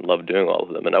them and love doing all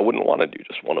of them. And I wouldn't want to do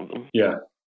just one of them. Yeah.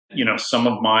 Some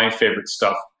of my favorite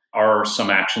stuff are some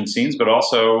action scenes, but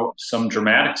also some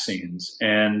dramatic scenes.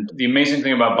 And the amazing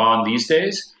thing about Bond these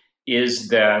days is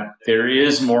that there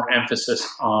is more emphasis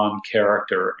on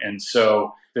character. And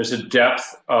so there's a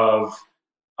depth of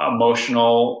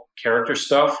emotional character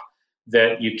stuff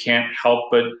that you can't help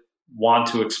but want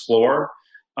to explore.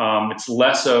 It's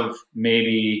less of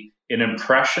maybe an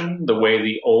impression, the way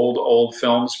the old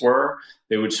films were.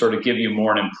 They would sort of give you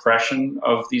more an impression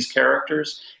of these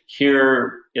characters.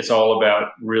 Here, it's all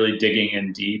about really digging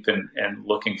in deep and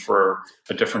looking for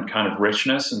a different kind of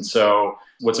richness. And so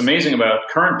what's amazing about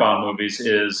current Bond movies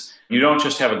is you don't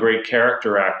just have a great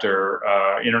character actor,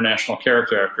 international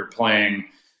character actor playing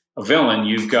a villain.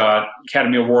 You've got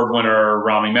Academy Award winner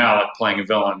Rami Malek playing a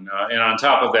villain. And on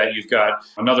top of that, you've got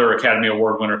another Academy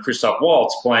Award winner, Christoph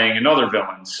Waltz, playing another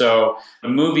villain. So the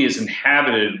movie is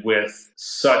inhabited with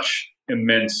such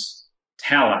immense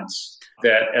talents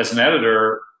that as an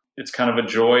editor, it's kind of a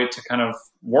joy to kind of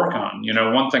work on.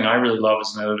 One thing I really love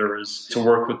as an editor is to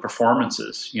work with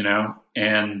performances,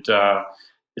 and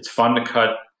it's fun to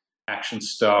cut action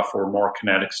stuff or more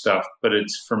kinetic stuff. But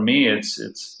for me,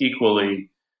 it's equally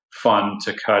fun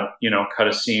to cut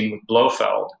a scene with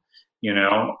Blofeld,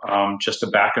 just a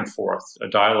back and forth, a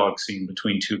dialogue scene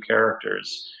between 2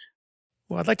 characters.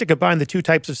 Well, I'd like to combine the 2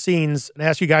 types of scenes and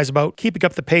ask you guys about keeping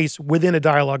up the pace within a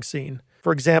dialogue scene.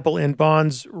 For example, in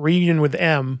Bond's reunion with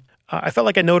M, I felt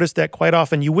like I noticed that quite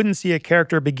often you wouldn't see a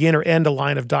character begin or end a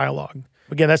line of dialogue.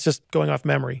 Again, that's just going off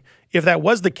memory. If that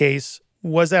was the case,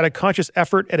 Was that a conscious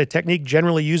effort at a technique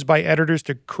generally used by editors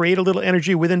to create a little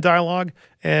energy within dialogue?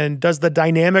 And does the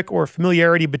dynamic or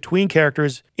familiarity between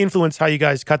characters influence how you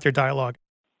guys cut their dialogue?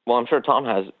 Well, I'm sure Tom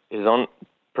has his own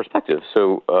perspective,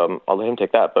 so I'll let him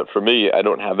take that. But for me, I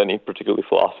don't have any particular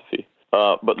philosophy.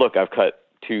 But look, I've cut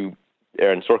 2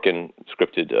 Aaron Sorkin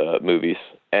scripted movies,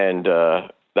 and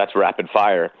that's rapid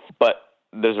fire. But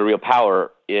there's a real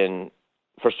power in,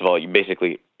 first of all,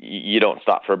 you don't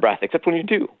stop for a breath, except when you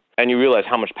do. And you realize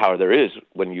how much power there is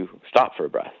when you stop for a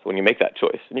breath, when you make that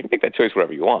choice. And you can make that choice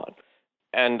wherever you want.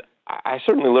 And I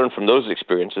certainly learned from those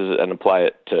experiences and apply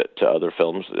it to other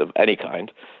films of any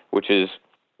kind, which is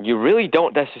you really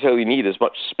don't necessarily need as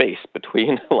much space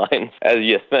between lines as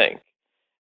you think.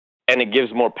 And it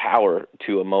gives more power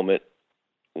to a moment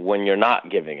when you're not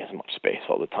giving as much space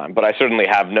all the time. But I certainly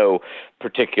have no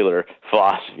particular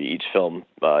philosophy. Each film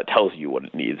tells you what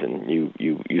it needs, and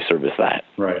you service that.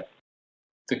 Right.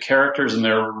 The characters and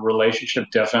their relationship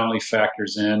definitely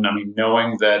factors in. I mean,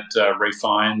 knowing that Ralph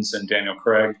Fiennes and Daniel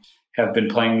Craig have been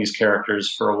playing these characters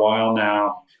for a while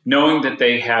now, knowing that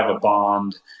they have a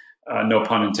bond, no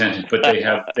pun intended, but they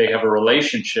have a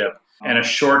relationship and a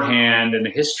shorthand and a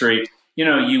history,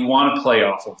 you want to play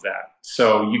off of that.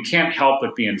 So you can't help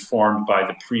but be informed by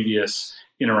the previous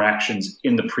interactions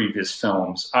in the previous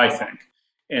films, I think.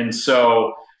 And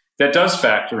so that does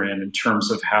factor in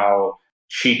terms of how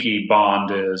cheeky Bond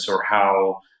is or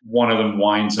how one of them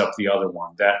winds up the other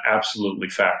one. That absolutely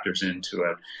factors into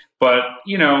it. But,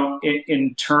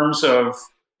 in terms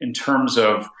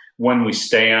of when we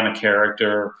stay on a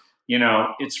character,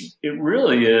 it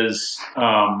really is,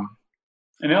 and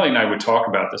Elliot and I would talk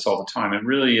about this all the time. It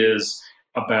really is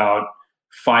about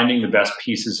finding the best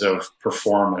pieces of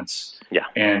performance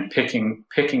and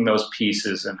picking those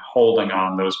pieces and holding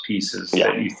on those pieces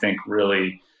that you think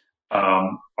really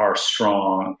are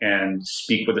strong and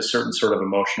speak with a certain sort of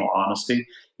emotional honesty.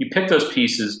 You pick those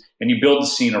pieces and you build the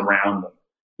scene around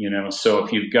them. So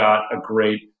if you've got a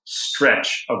great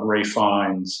stretch of Ralph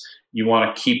Fiennes, you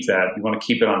want to keep that. You want to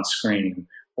keep it on screen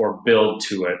or build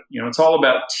to it. It's all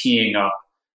about teeing up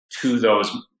to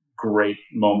those great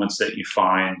moments that you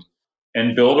find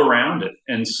and build around it.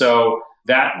 And so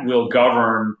that will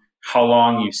govern how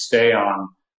long you stay on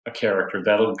a character.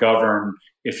 That'll govern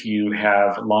if you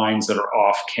have lines that are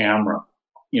off camera,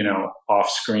 off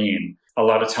screen. A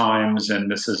lot of times,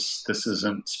 and this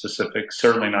isn't specific,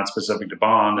 certainly not specific to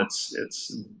Bond,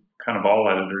 it's kind of all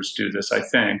editors do this, I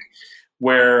think,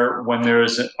 where when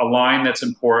there's a line that's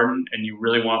important and you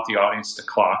really want the audience to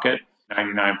clock it,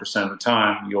 99% of the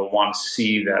time, you'll want to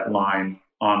see that line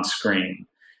on screen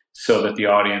so that the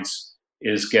audience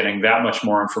is getting that much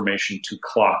more information to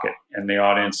clock it. And the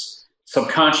audience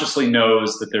subconsciously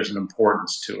knows that there's an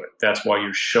importance to it. That's why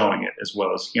you're showing it as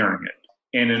well as hearing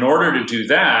it. And in order to do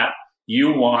that,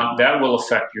 that will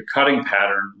affect your cutting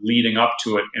pattern leading up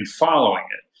to it and following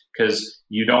it, because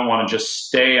you don't want to just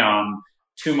stay on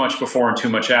too much before and too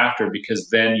much after, because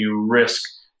then you risk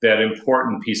that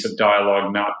important piece of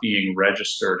dialogue not being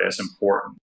registered as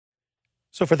important.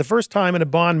 So for the first time in a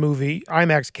Bond movie,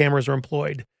 IMAX cameras are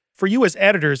employed. For you as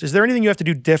editors, is there anything you have to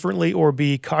do differently or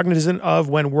be cognizant of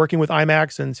when working with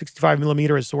IMAX and 65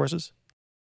 millimeter as sources?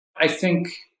 I think,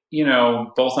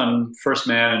 both on First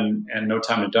Man and No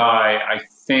Time to Die, I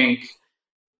think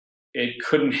it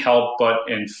couldn't help but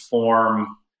inform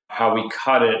how we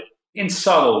cut it in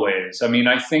subtle ways. I mean,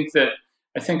 I think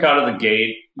out of the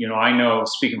gate, I know,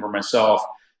 speaking for myself,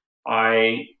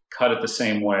 I cut it the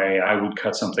same way I would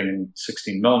cut something in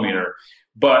 16 millimeter.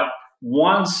 But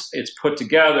once it's put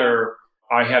together,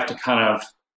 I have to kind of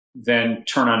then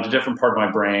turn on a different part of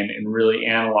my brain and really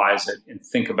analyze it and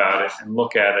think about it and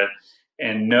look at it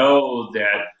and know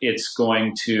that it's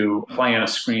going to play on a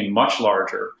screen much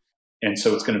larger. And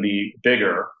so it's going to be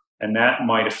bigger. And that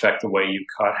might affect the way you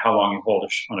cut, how long you hold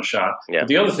on a shot. Yeah. But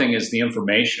the other thing is the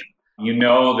information. You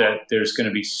know that there's going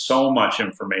to be so much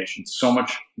information, so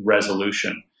much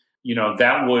resolution.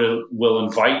 That will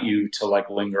invite you to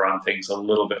linger on things a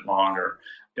little bit longer.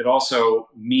 It also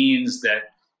means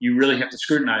that you really have to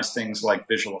scrutinize things like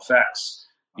visual effects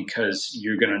because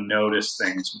you're going to notice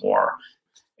things more.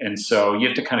 And so you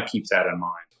have to kind of keep that in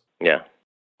mind. Yeah.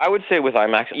 I would say with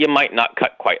IMAX, you might not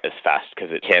cut quite as fast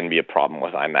because it can be a problem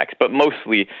with IMAX, but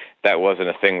mostly that wasn't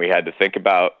a thing we had to think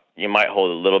about. You might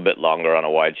hold a little bit longer on a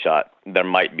wide shot. There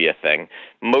might be a thing.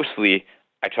 Mostly,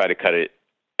 I try to cut it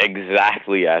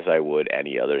exactly as I would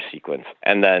any other sequence,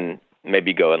 and then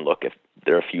maybe go and look if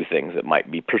there are a few things that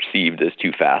might be perceived as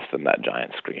too fast on that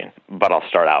giant screen. But I'll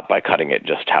start out by cutting it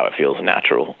just how it feels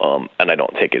natural, and I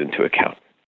don't take it into account.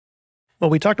 Well,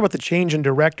 we talked about the change in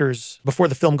directors before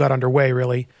the film got underway,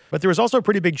 really. But there was also a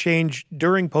pretty big change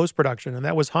during post-production, and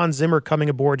that was Hans Zimmer coming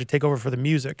aboard to take over for the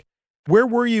music. Where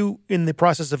were you in the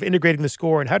process of integrating the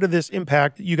score, and how did this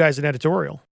impact you guys in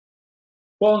editorial?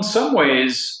 Well, in some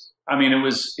ways, I mean, it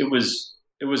was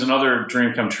another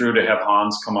dream come true to have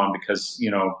Hans come on because,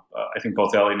 I think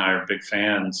both Ellie and I are big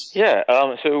fans. Yeah,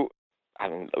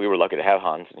 we were lucky to have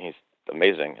Hans, and he's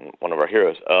amazing and one of our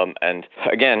heroes. And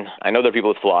again, I know there are people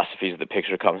with philosophies that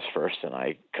picture comes first, and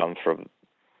I come from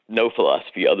no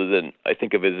philosophy other than I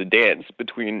think of it as a dance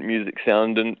between music,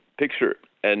 sound, and picture.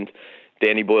 And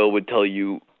Danny Boyle would tell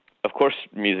you, of course,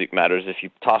 music matters. If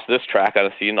you toss this track on a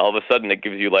scene, all of a sudden it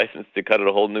gives you license to cut it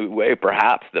a whole new way,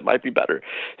 perhaps, that might be better.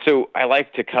 So I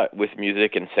like to cut with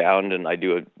music and sound, and I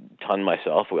do a ton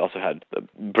myself. We also had the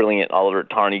brilliant Oliver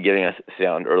Tarney getting us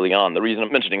sound early on. The reason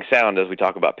I'm mentioning sound as we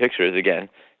talk about pictures, again,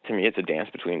 to me, it's a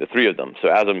dance between the three of them. So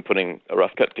as I'm putting a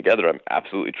rough cut together, I'm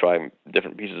absolutely trying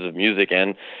different pieces of music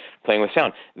and playing with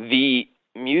sound. The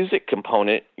music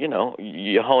component,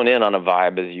 you hone in on a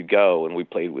vibe as you go, and we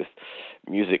played with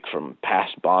music from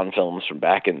past Bond films from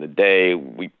back in the day.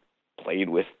 We played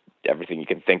with everything you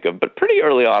can think of, but pretty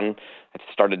early on,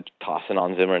 I started tossing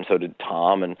on Zimmer, and so did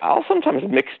Tom, and I'll sometimes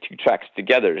mix two tracks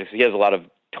together because he has a lot of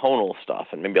tonal stuff,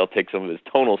 and maybe I'll take some of his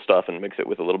tonal stuff and mix it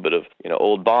with a little bit of,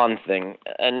 old Bond thing,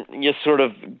 and you sort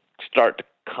of start to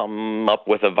come up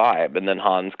with a vibe, and then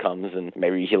Hans comes and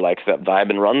maybe he likes that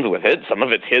vibe and runs with it. Some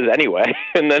of it's his anyway,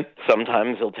 and then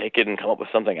sometimes he'll take it and come up with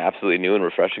something absolutely new and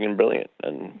refreshing and brilliant,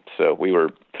 and so we were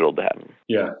thrilled to have him.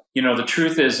 Yeah. The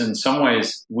truth is, in some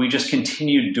ways, we just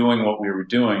continued doing what we were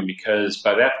doing because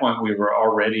by that point we were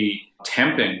already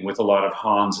temping with a lot of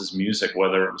Hans's music,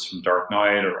 whether it was from Dark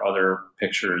Knight or other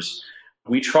pictures.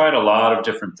 We tried a lot of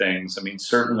different things. I mean,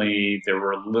 certainly there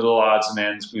were little odds and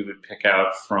ends we would pick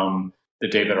out from the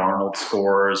David Arnold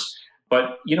scores.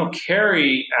 But,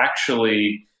 Cary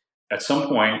actually, at some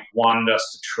point, wanted us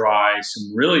to try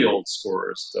some really old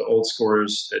scores, the old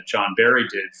scores that John Barry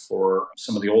did for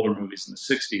some of the older movies in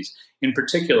the 60s, in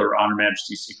particular, On Her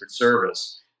Majesty's Secret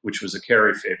Service, which was a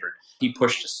Cary favorite. He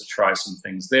pushed us to try some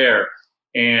things there.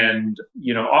 And,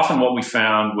 often what we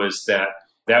found was that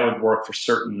would work for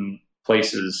certain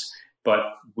places, but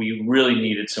we really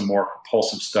needed some more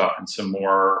propulsive stuff and some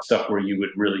more stuff where you would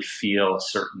really feel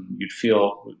you'd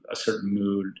feel a certain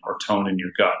mood or tone in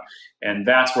your gut. And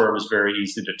that's where it was very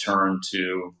easy to turn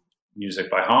to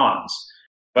music by Hans.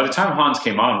 By the time Hans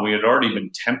came on, we had already been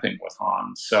temping with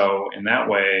Hans. So in that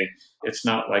way, it's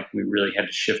not like we really had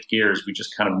to shift gears. We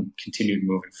just kind of continued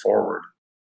moving forward.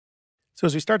 So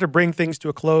as we start to bring things to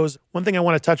a close, one thing I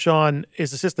want to touch on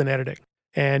is assistant editing.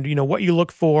 And, what you look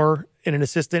for in an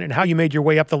assistant and how you made your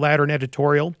way up the ladder in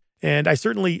editorial. And I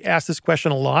certainly asked this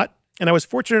question a lot. And I was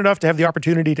fortunate enough to have the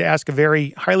opportunity to ask a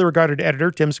very highly regarded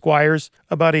editor, Tim Squires,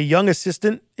 about a young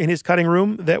assistant in his cutting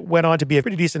room that went on to be a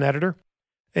pretty decent editor.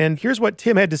 And here's what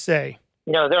Tim had to say.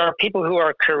 There are people who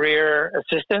are career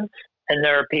assistants, and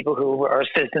there are people who are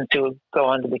assistants who go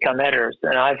on to become editors.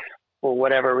 And I've, for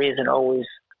whatever reason, always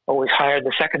hired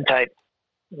the second type.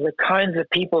 The kinds of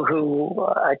people who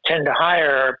I tend to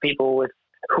hire are people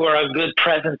who are a good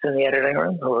presence in the editing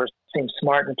room, who seem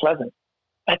smart and pleasant.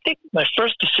 I think my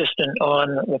first assistant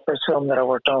on the first film that I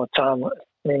worked on with Tom,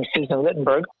 named Susan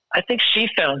Littenberg, I think she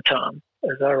found Tom,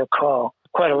 as I recall,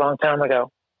 quite a long time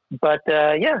ago. But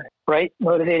bright,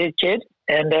 motivated kid.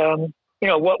 And,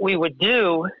 what we would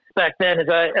do back then is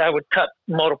I would cut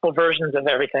multiple versions of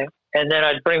everything. And then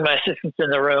I'd bring my assistants in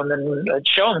the room and I'd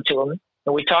show them to them.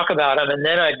 And we talk about them, and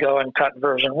then I'd go and cut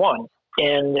version one.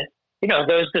 And,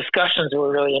 those discussions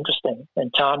were really interesting.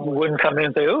 And Tom wouldn't come in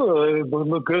and say, oh, it would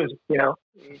look good.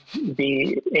 He'd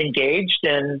be engaged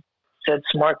and said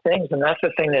smart things. And that's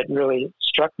the thing that really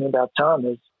struck me about Tom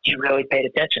is he really paid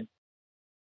attention.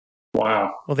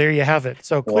 Wow. Well, there you have it.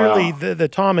 So clearly the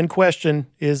Tom in question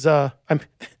is our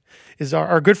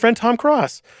good friend Tom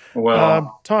Cross.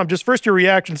 Well, Tom, just first your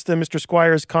reactions to Mr.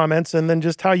 Squires' comments, and then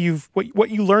just how what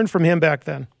you learned from him back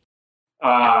then.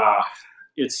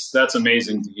 That's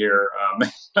amazing to hear,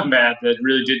 Matt. That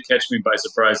really did catch me by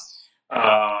surprise.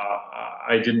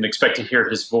 I didn't expect to hear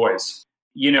his voice.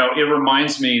 It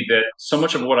reminds me that so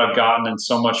much of what I've gotten and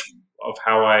so much of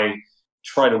how I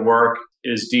try to work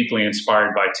is deeply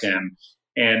inspired by Tim.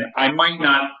 And I might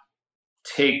not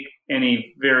take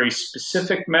any very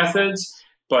specific methods,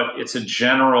 but it's a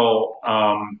general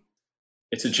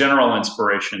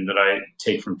inspiration that I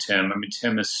take from Tim. I mean,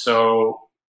 Tim is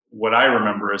what I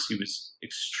remember is he was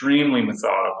extremely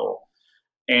methodical,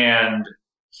 and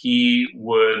he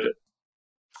would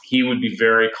be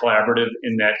very collaborative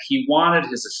in that he wanted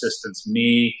his assistants,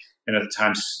 me and at the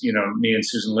time, me and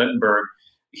Susan Littenberg,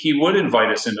 he would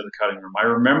invite us into the cutting room. I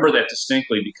remember that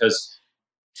distinctly because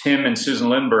Tim and Susan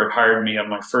Littenberg hired me on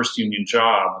my first union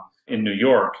job in New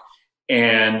York.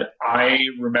 And I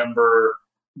remember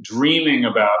dreaming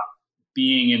about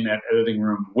being in that editing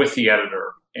room with the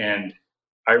editor. And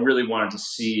I really wanted to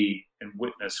see and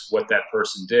witness what that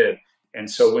person did. And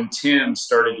so when Tim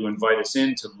started to invite us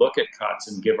in to look at cuts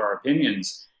and give our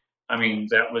opinions, I mean,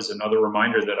 that was another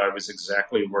reminder that I was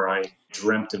exactly where I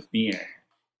dreamt of being.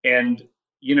 And,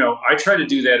 I try to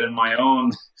do that in my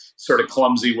own sort of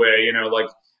clumsy way, like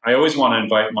I always want to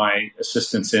invite my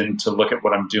assistants in to look at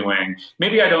what I'm doing.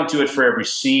 Maybe I don't do it for every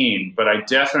scene, but I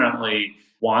definitely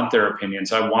want their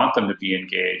opinions. I want them to be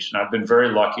engaged. And I've been very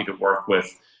lucky to work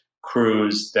with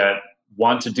crews that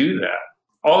want to do that.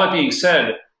 All that being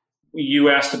said, you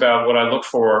asked about what I look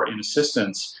for in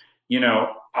assistants.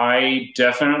 I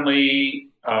definitely,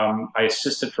 I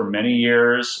assisted for many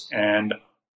years, and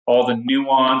all the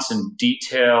nuance and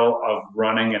detail of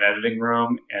running an editing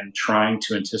room and trying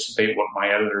to anticipate what my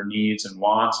editor needs and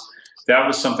wants, that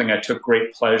was something I took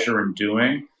great pleasure in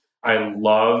doing. I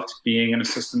loved being an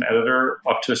assistant editor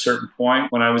up to a certain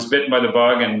point. When I was bitten by the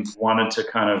bug and wanted to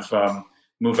kind of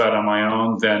move out on my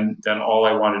own, then all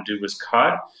I wanted to do was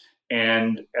cut.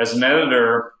 And as an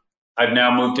editor, I've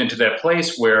now moved into that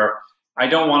place where I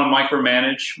don't want to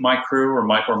micromanage my crew or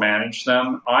micromanage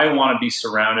them. I want to be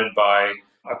surrounded by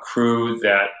a crew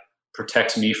that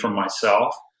protects me from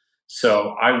myself.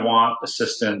 So I want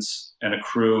assistants and a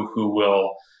crew who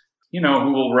will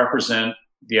represent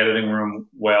the editing room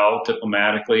well,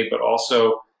 diplomatically, but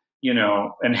also,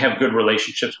 and have good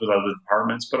relationships with other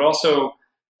departments, but also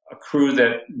a crew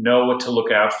that know what to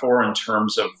look out for in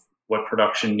terms of what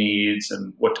production needs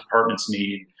and what departments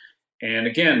need. And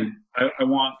again, I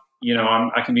want,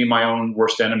 I can be my own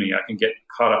worst enemy. I can get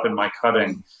caught up in my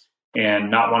cutting and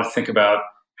not want to think about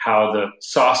how the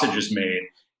sausage is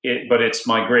made. But it's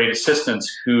my great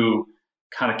assistants who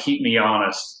kind of keep me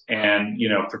honest and,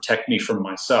 protect me from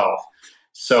myself.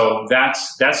 So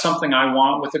that's something I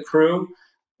want with a crew.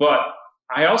 But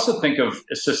I also think of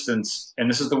assistants, and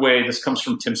this is the way this comes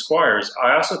from Tim Squires,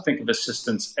 I also think of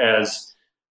assistants as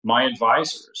my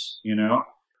advisors,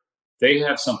 They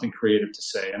have something creative to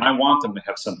say, and I want them to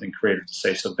have something creative to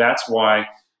say. So that's why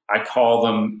I call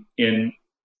them in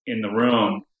the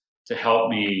room to help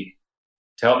me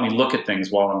look at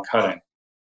things while I'm cutting.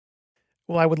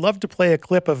 Well, I would love to play a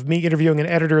clip of me interviewing an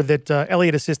editor that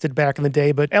Elliot assisted back in the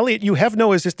day. But Elliot, you have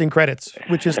no assisting credits,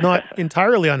 which is not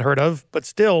entirely unheard of. But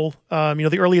still,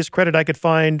 the earliest credit I could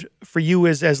find for you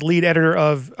is as lead editor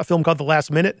of a film called The Last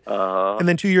Minute. And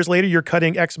then 2 years later, you're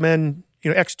cutting X-Men,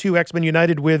 X2, X-Men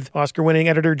United with Oscar-winning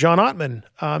editor John Ottman.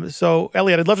 So,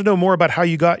 Elliot, I'd love to know more about how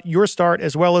you got your start,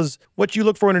 as well as what you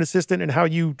look for in an assistant and how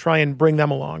you try and bring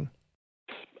them along.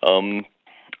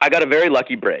 I got a very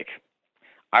lucky break.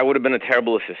 I would have been a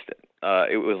terrible assistant.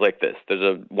 It was like this. There's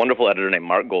a wonderful editor named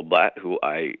Mark Goldblatt, who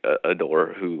I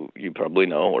adore, who you probably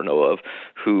know of,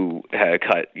 who had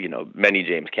cut, many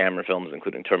James Cameron films,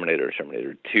 including Terminator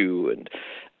 2, and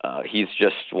he's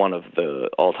just one of the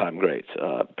all-time greats,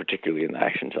 particularly in the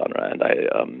action genre. And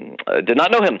I did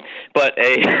not know him, but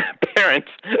a parent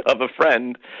of a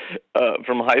friend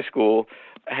from high school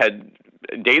had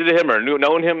dated him or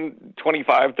known him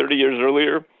 25, 30 years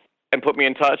earlier, and put me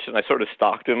in touch, and I sort of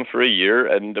stalked him for a year,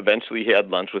 and eventually he had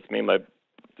lunch with me about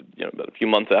a few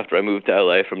months after I moved to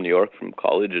LA from New York from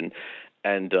college, and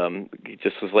he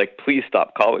just was like, please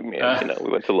stop calling me. And, we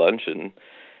went to lunch, and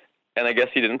I guess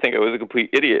he didn't think I was a complete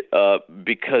idiot,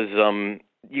 because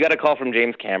you got a call from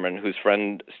James Cameron, whose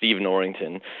friend Steve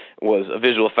Norrington was a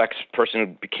visual effects person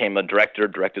who became a director,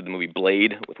 directed the movie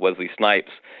Blade with Wesley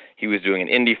Snipes. He was doing an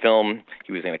indie film.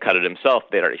 He was going to cut it himself.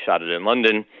 They'd already shot it in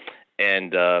London.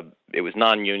 And it was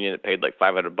non-union. It paid like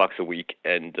 $500 a week.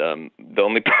 And the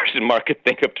only person Mark could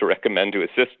think of to recommend to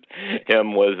assist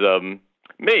him was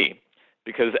me,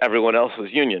 because everyone else was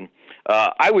union.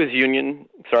 I was union,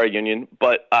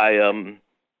 but I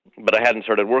hadn't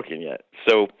started working yet.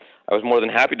 So I was more than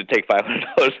happy to take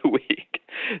 $500 a week.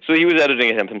 So he was editing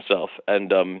it himself.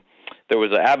 And there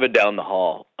was an Avid down the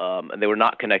hall, and they were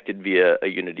not connected via a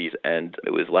Unities, and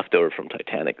it was left over from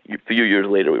Titanic. A few years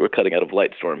later, we were cutting out of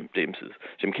Lightstorm,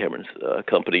 Jim Cameron's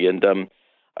company, and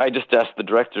I just asked the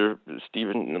director,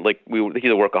 Stephen,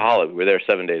 he's a workaholic. We were there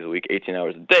 7 days a week, 18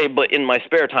 hours a day, but in my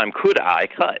spare time, could I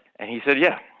cut? And he said,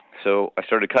 yeah. So I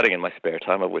started cutting in my spare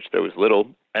time, of which there was little.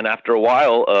 And after a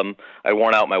while, I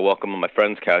worn out my welcome on my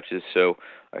friends' couches, so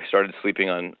I started sleeping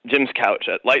on Jim's couch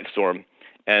at Lightstorm,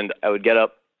 and I would get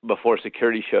up before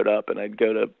security showed up, and I'd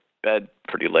go to bed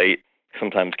pretty late.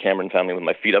 Sometimes Cameron found me with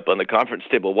my feet up on the conference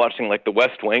table watching like The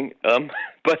West Wing.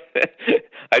 But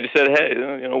I just said,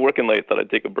 hey, working late, thought I'd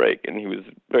take a break. And he was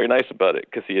very nice about it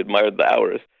because he admired the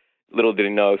hours. Little did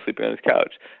he know I was sleeping on his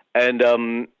couch.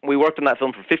 And we worked on that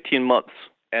film for 15 months.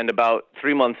 And about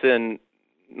 3 months in,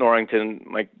 Norrington,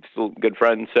 my still good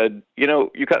friend, said,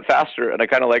 you cut faster, and I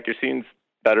kind of like your scenes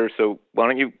better, so why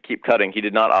don't you keep cutting? He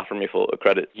did not offer me full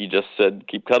credit. He just said,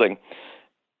 keep cutting.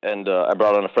 And I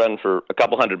brought on a friend for a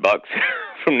couple $100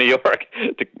 from New York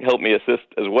to help me assist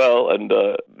as well. And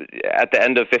at the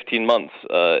end of 15 months,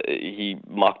 he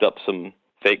mocked up some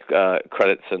fake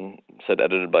credits and said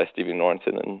edited by Stevie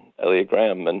Norrington and Elliot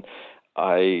Graham. And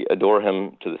I adore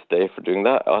him to this day for doing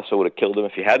that. I also would have killed him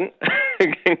if he hadn't,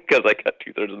 because I cut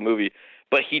 2/3 of the movie.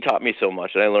 But he taught me so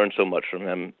much, and I learned so much from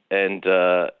him. And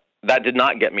that did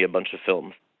not get me a bunch of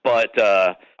films. But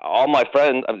all my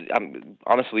friends, I'm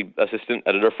honestly, assistant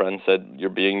editor friends said, you're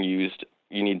being used.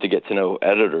 You need to get to know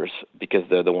editors because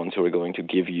they're the ones who are going to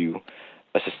give you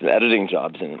assistant editing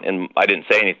jobs. And I didn't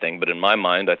say anything, but in my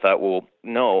mind, I thought, well,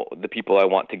 no, the people I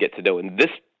want to get to know in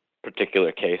this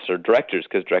particular case are directors,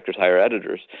 because directors hire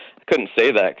editors. I couldn't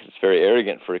say that because it's very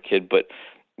arrogant for a kid, but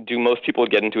do most people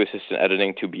get into assistant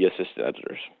editing to be assistant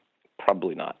editors?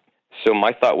 Probably not. So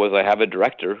my thought was, I have a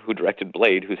director who directed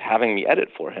Blade who's having me edit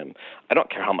for him. I don't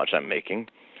care how much I'm making.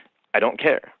 I don't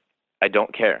care. I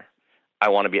don't care. I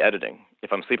want to be editing.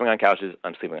 If I'm sleeping on couches,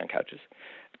 I'm sleeping on couches.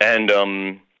 And,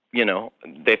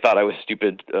 they thought I was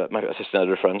stupid, my assistant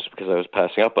editor friends, because I was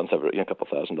passing up on a couple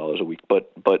 $1,000s a week.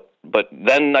 But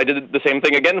then I did the same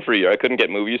thing again for a year. I couldn't get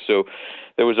movies, so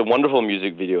there was a wonderful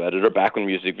music video editor back when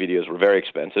music videos were very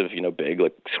expensive, big,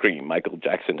 like Scream, Michael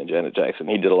Jackson and Janet Jackson.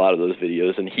 He did a lot of those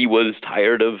videos, and he was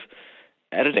tired of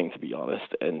editing, to be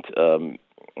honest. And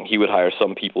he would hire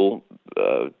some people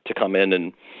to come in,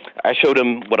 and I showed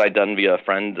him what I'd done via a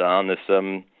friend on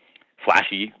this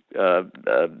flashy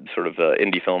sort of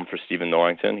indie film for Stephen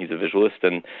Norrington. He's a visualist,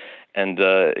 and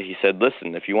he said,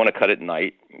 listen, if you want to cut at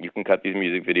night, you can cut these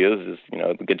music videos,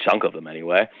 a good chunk of them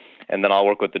anyway, and then I'll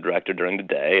work with the director during the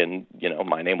day, and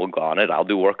my name will go on it. I'll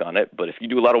do work on it, but if you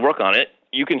do a lot of work on it,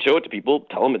 you can show it to people,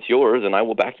 tell them it's yours, and I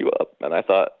will back you up. And I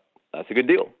thought, that's a good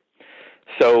deal.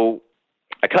 So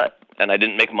I cut, and I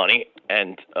didn't make money,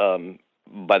 and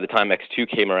by the time X2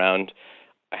 came around,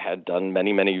 I had done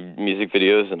many, many music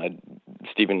videos, and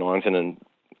Stephen Norrington and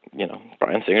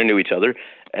Bryan Singer knew each other,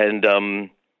 and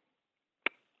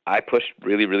I pushed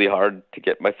really, really hard to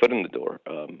get my foot in the door,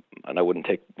 and I wouldn't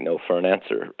take no for an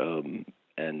answer,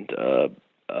 and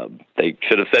they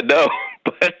should have said no,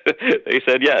 but they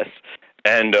said yes,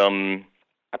 and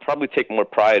I probably take more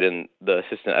pride in the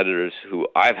assistant editors who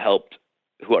I've helped,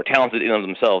 who are talented in and of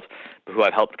themselves, but who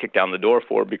I've helped kick down the door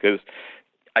for, because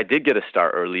I did get a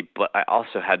start early, but I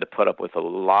also had to put up with a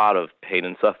lot of pain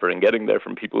and suffering getting there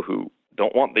from people who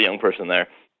don't want the young person there.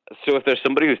 So if there's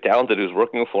somebody who's talented who's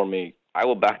working for me, I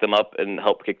will back them up and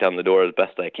help kick down the door as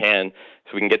best I can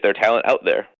so we can get their talent out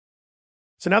there.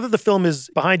 So now that the film is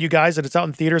behind you guys and it's out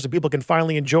in theaters and people can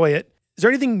finally enjoy it, is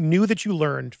there anything new that you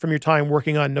learned from your time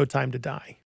working on No Time to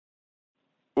Die?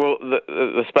 Well,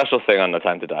 the special thing on No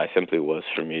Time to Die simply was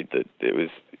for me that it was,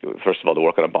 first of all, to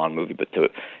work on a Bond movie, but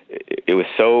it was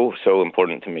so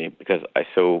important to me because I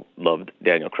so loved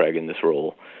Daniel Craig in this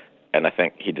role, and I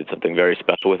think he did something very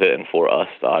special with it, and for us,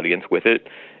 the audience, with it,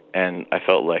 and I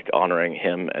felt like honoring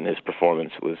him and his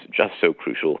performance was just so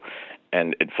crucial,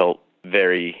 and it felt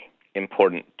very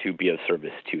important to be of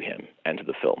service to him and to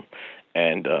the film.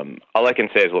 And all I can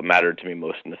say is what mattered to me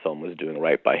most in the film was doing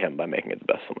right by him by making it the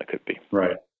best film it could be.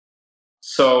 Right.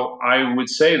 So I would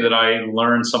say that I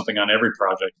learned something on every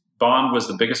project. Bond was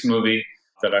the biggest movie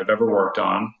that I've ever worked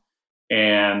on,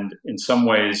 and in some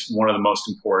ways one of the most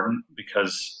important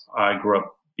because I grew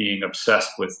up being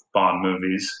obsessed with Bond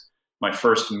movies. My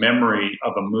first memory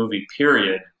of a movie,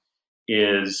 period,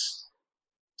 is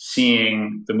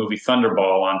seeing the movie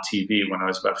Thunderball on TV when I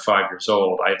was about 5 years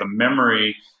old. I have a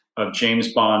memory of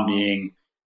James Bond being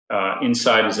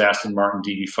inside his Aston Martin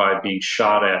DD5 being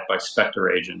shot at by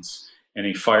Spectre agents, and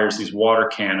he fires these water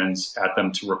cannons at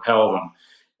them to repel them.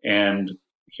 And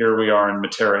here we are in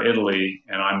Matera, Italy,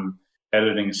 and I'm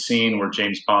editing a scene where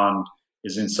James Bond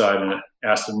is inside an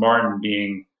Aston Martin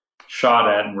being shot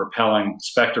at and repelling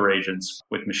Spectre agents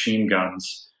with machine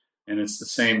guns. And it's the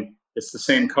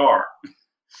same car.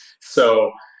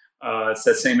 So it's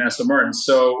that same Aston Martin.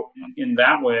 So in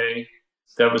that way,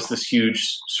 that was this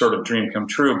huge sort of dream come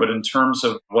true. But in terms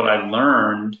of what I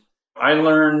learned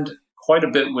quite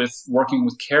a bit with working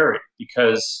with Cary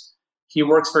because he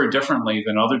works very differently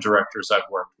than other directors I've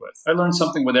worked with. I learned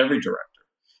something with every director.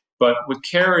 But with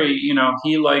Cary,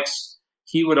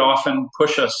 he would often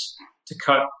push us to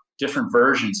cut different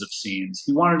versions of scenes.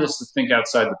 He wanted us to think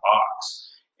outside the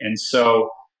box. And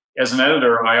so as an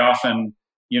editor, I often,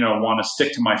 want to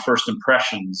stick to my first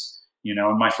impressions,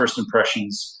 and my first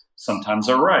impressions sometimes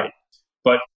are right.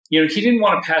 But, he didn't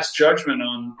want to pass judgment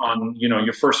on,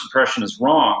 your first impression is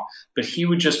wrong, but he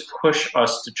would just push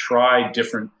us to try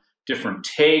different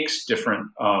takes,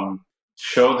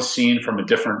 show the scene from a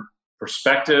different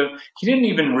perspective. He didn't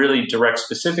even really direct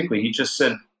specifically. He just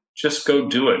said, just go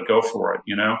do it, go for it,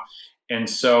 And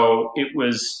so it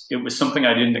was something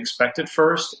I didn't expect at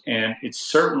first. And it's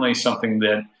certainly something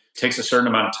that takes a certain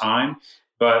amount of time,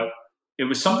 but it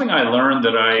was something I learned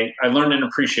that I learned an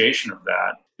appreciation of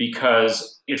that,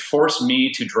 because it forced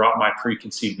me to drop my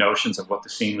preconceived notions of what the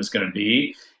scene was going to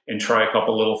be and try a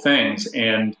couple little things.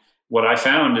 And what I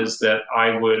found is that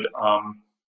I would,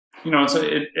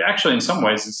 actually in some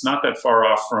ways, it's not that far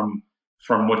off from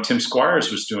what Tim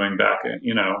Squires was doing back,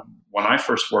 when I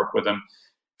first worked with him.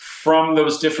 From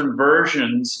those different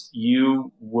versions,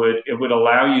 it would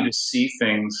allow you to see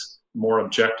things more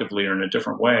objectively or in a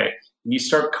different way. And you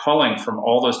start culling from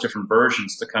all those different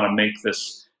versions to kind of make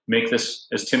this,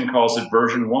 as Tim calls it,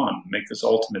 version one, make this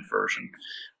ultimate version.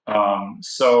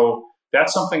 So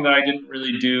that's something that I didn't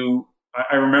really do.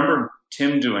 I remember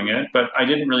Tim doing it, but I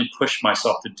didn't really push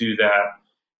myself to do that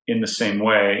in the same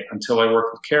way until I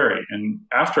worked with Cary. And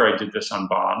after I did this on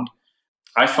Bond,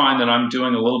 I find that I'm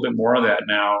doing a little bit more of that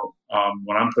now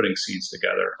when I'm putting scenes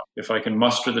together. If I can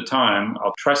muster the time,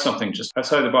 I'll try something just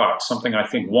outside the box, something I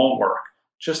think won't work,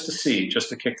 just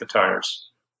to kick the tires.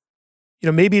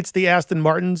 Maybe it's the Aston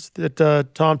Martins that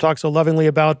Tom talks so lovingly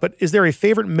about, but is there a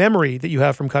favorite memory that you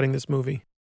have from cutting this movie?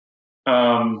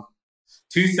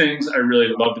 Two things I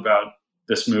really loved about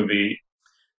this movie: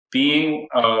 being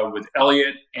with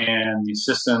Elliot and the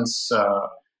assistants,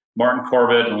 Martin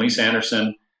Corbett and Lisa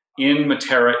Anderson, in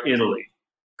Matera, Italy,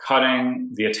 cutting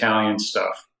the Italian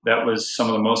stuff. That was some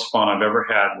of the most fun I've ever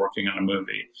had working on a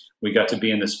movie. We got to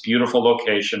be in this beautiful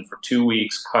location for 2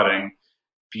 weeks cutting,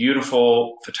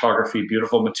 beautiful photography,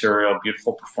 beautiful material,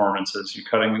 beautiful performances. You're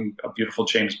cutting a beautiful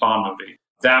James Bond movie.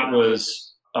 That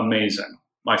was amazing.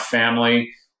 My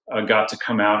family got to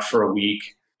come out for a week,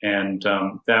 and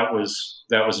that was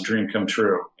a dream come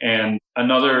true. And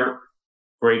another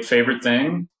great favorite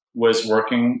thing was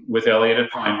working with Elliot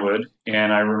at Pinewood.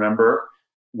 And I remember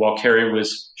while Cary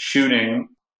was shooting,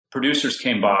 producers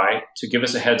came by to give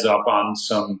us a heads up on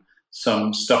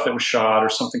some stuff that was shot or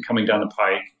something coming down the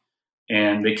pike.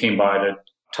 And they came by to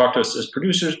talk to us as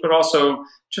producers, but also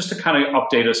just to kind of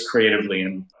update us creatively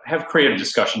and have creative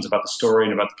discussions about the story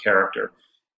and about the character.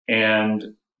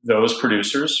 And those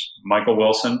producers, Michael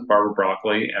Wilson, Barbara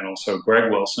Broccoli, and also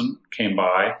Greg Wilson, came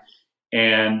by.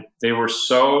 And they were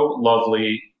so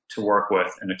lovely to work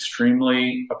with and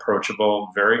extremely approachable,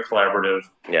 very collaborative.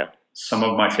 Yeah. Some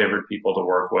of my favorite people to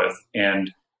work with. And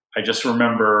I just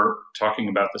remember talking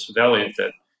about this with Elliot,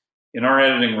 that in our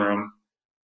editing room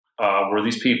were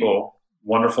these people,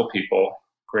 wonderful people,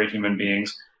 great human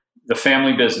beings, the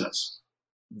family business,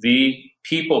 the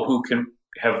people who can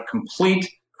have complete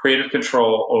creative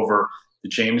control over the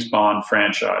James Bond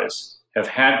franchise, have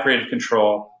had creative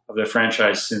control of the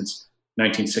franchise since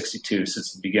 1962,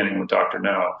 since the beginning with Dr.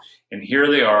 No. And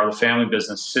here they are, the family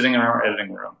business, sitting in our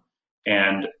editing room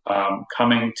and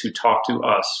coming to talk to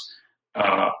us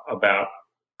about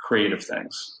creative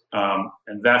things.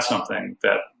 And that's something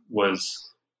that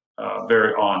was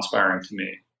very awe-inspiring to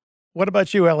me. What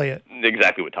about you, Elliot?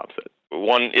 Exactly what Tom said.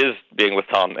 One is being with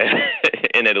Tom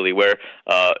in Italy, where,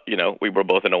 we were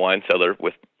both in a wine cellar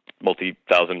with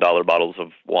multi-$1,000 bottles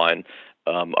of wine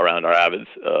around our avids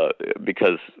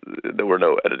because there were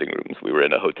no editing rooms. We were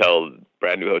in a hotel,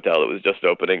 brand new hotel that was just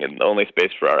opening, and the only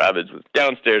space for our avids was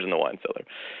downstairs in the wine cellar.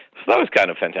 So that was kind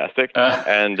of fantastic.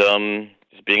 And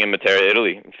just being in Matera,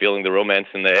 Italy, and feeling the romance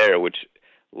in the air, which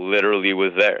literally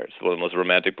was there. It's one of the most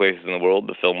romantic places in the world.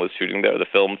 The film was shooting there. The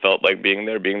film felt like being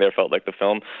there. Being there felt like the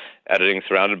film. Editing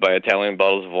surrounded by Italian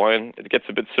bottles of wine. It gets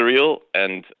a bit surreal,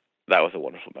 and that was a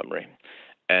wonderful memory.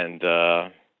 And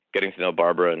getting to know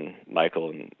Barbara and Michael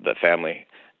and the family,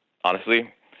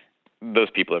 honestly, those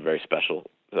people are very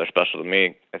special. They're special to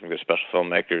me. I think they're special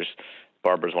filmmakers.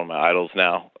 Barbara's one of my idols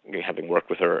now, having worked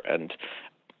with her, and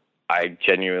I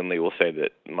genuinely will say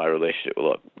that my relationship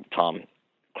with Tom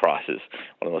Cross is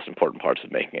one of the most important parts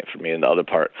of making it for me. And the other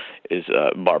part is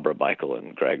Barbara, Michael,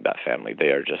 and Greg, that family. They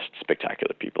are just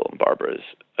spectacular people, and Barbara is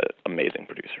an amazing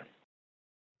producer.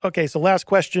 Okay, so last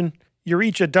question. You're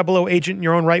each a 00 agent in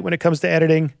your own right when it comes to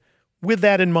editing. With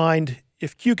that in mind,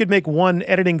 if Q could make one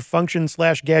editing function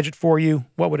 / gadget for you,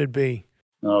 what would it be?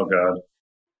 Oh, God.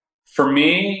 For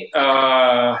me,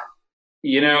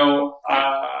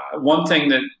 One thing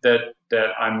that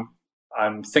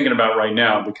I'm thinking about right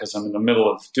now, because I'm in the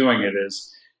middle of doing it,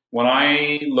 is when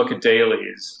I look at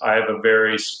dailies, I have a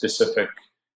very specific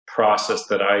process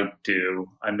that I do.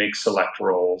 I make select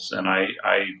rolls, and I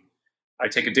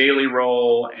take a daily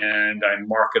roll and I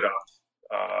mark it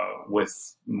up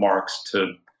with marks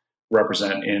to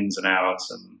represent ins and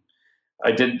outs. And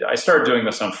I started doing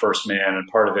this on First Man, and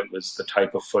part of it was the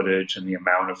type of footage and the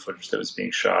amount of footage that was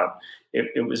being shot.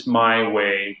 It was my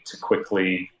way to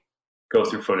quickly go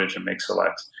through footage and make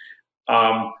selects.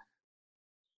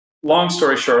 Long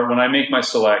story short, when I make my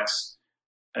selects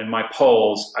and my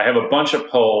polls, I have a bunch of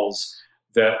polls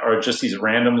that are just these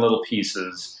random little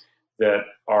pieces that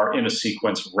are in a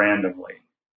sequence randomly.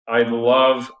 I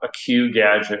love a Q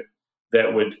gadget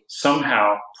that would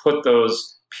somehow put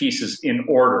those pieces in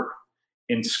order,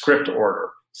 in script order,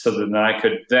 so that I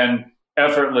could then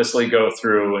effortlessly go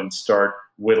through and start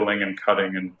whittling and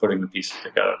cutting and putting the pieces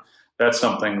together. That's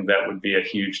something that would be a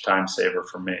huge time saver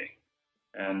for me.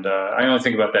 And I only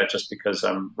think about that just because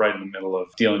I'm right in the middle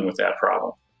of dealing with that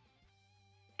problem.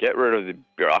 Get rid of the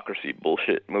bureaucracy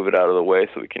bullshit, move it out of the way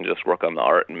so we can just work on the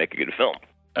art and make a good film.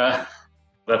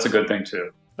 That's a good thing,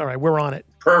 too. All right, we're on it.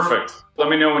 Perfect. Let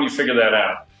me know when you figure that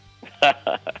out.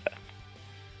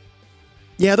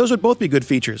 Yeah, those would both be good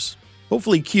features.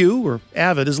 Hopefully Q or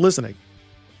Avid is listening.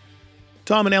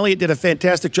 Tom and Elliot did a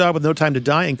fantastic job with No Time to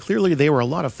Die, and clearly they were a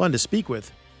lot of fun to speak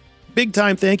with. Big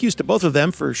time thank yous to both of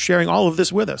them for sharing all of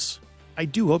this with us. I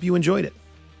do hope you enjoyed it.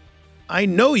 I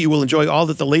know you will enjoy all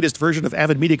that the latest version of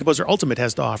Avid Media Composer Ultimate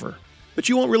has to offer, but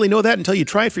you won't really know that until you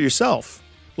try it for yourself.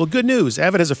 Well, good news,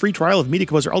 Avid has a free trial of Media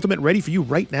Composer Ultimate ready for you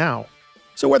right now.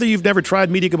 So whether you've never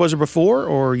tried Media Composer before,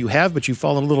 or you have but you've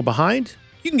fallen a little behind,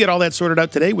 you can get all that sorted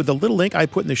out today with the little link I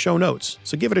put in the show notes,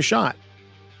 so give it a shot.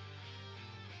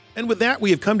 And with that,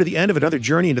 we have come to the end of another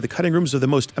journey into the cutting rooms of the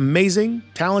most amazing,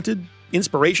 talented,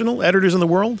 inspirational editors in the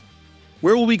world.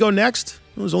 Where will we go next?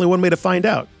 Well, there's only one way to find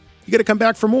out. You got to come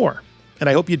back for more, and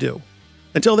I hope you do.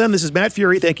 Until then, this is Matt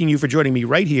Fury thanking you for joining me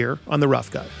right here on The Rough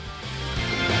Cut.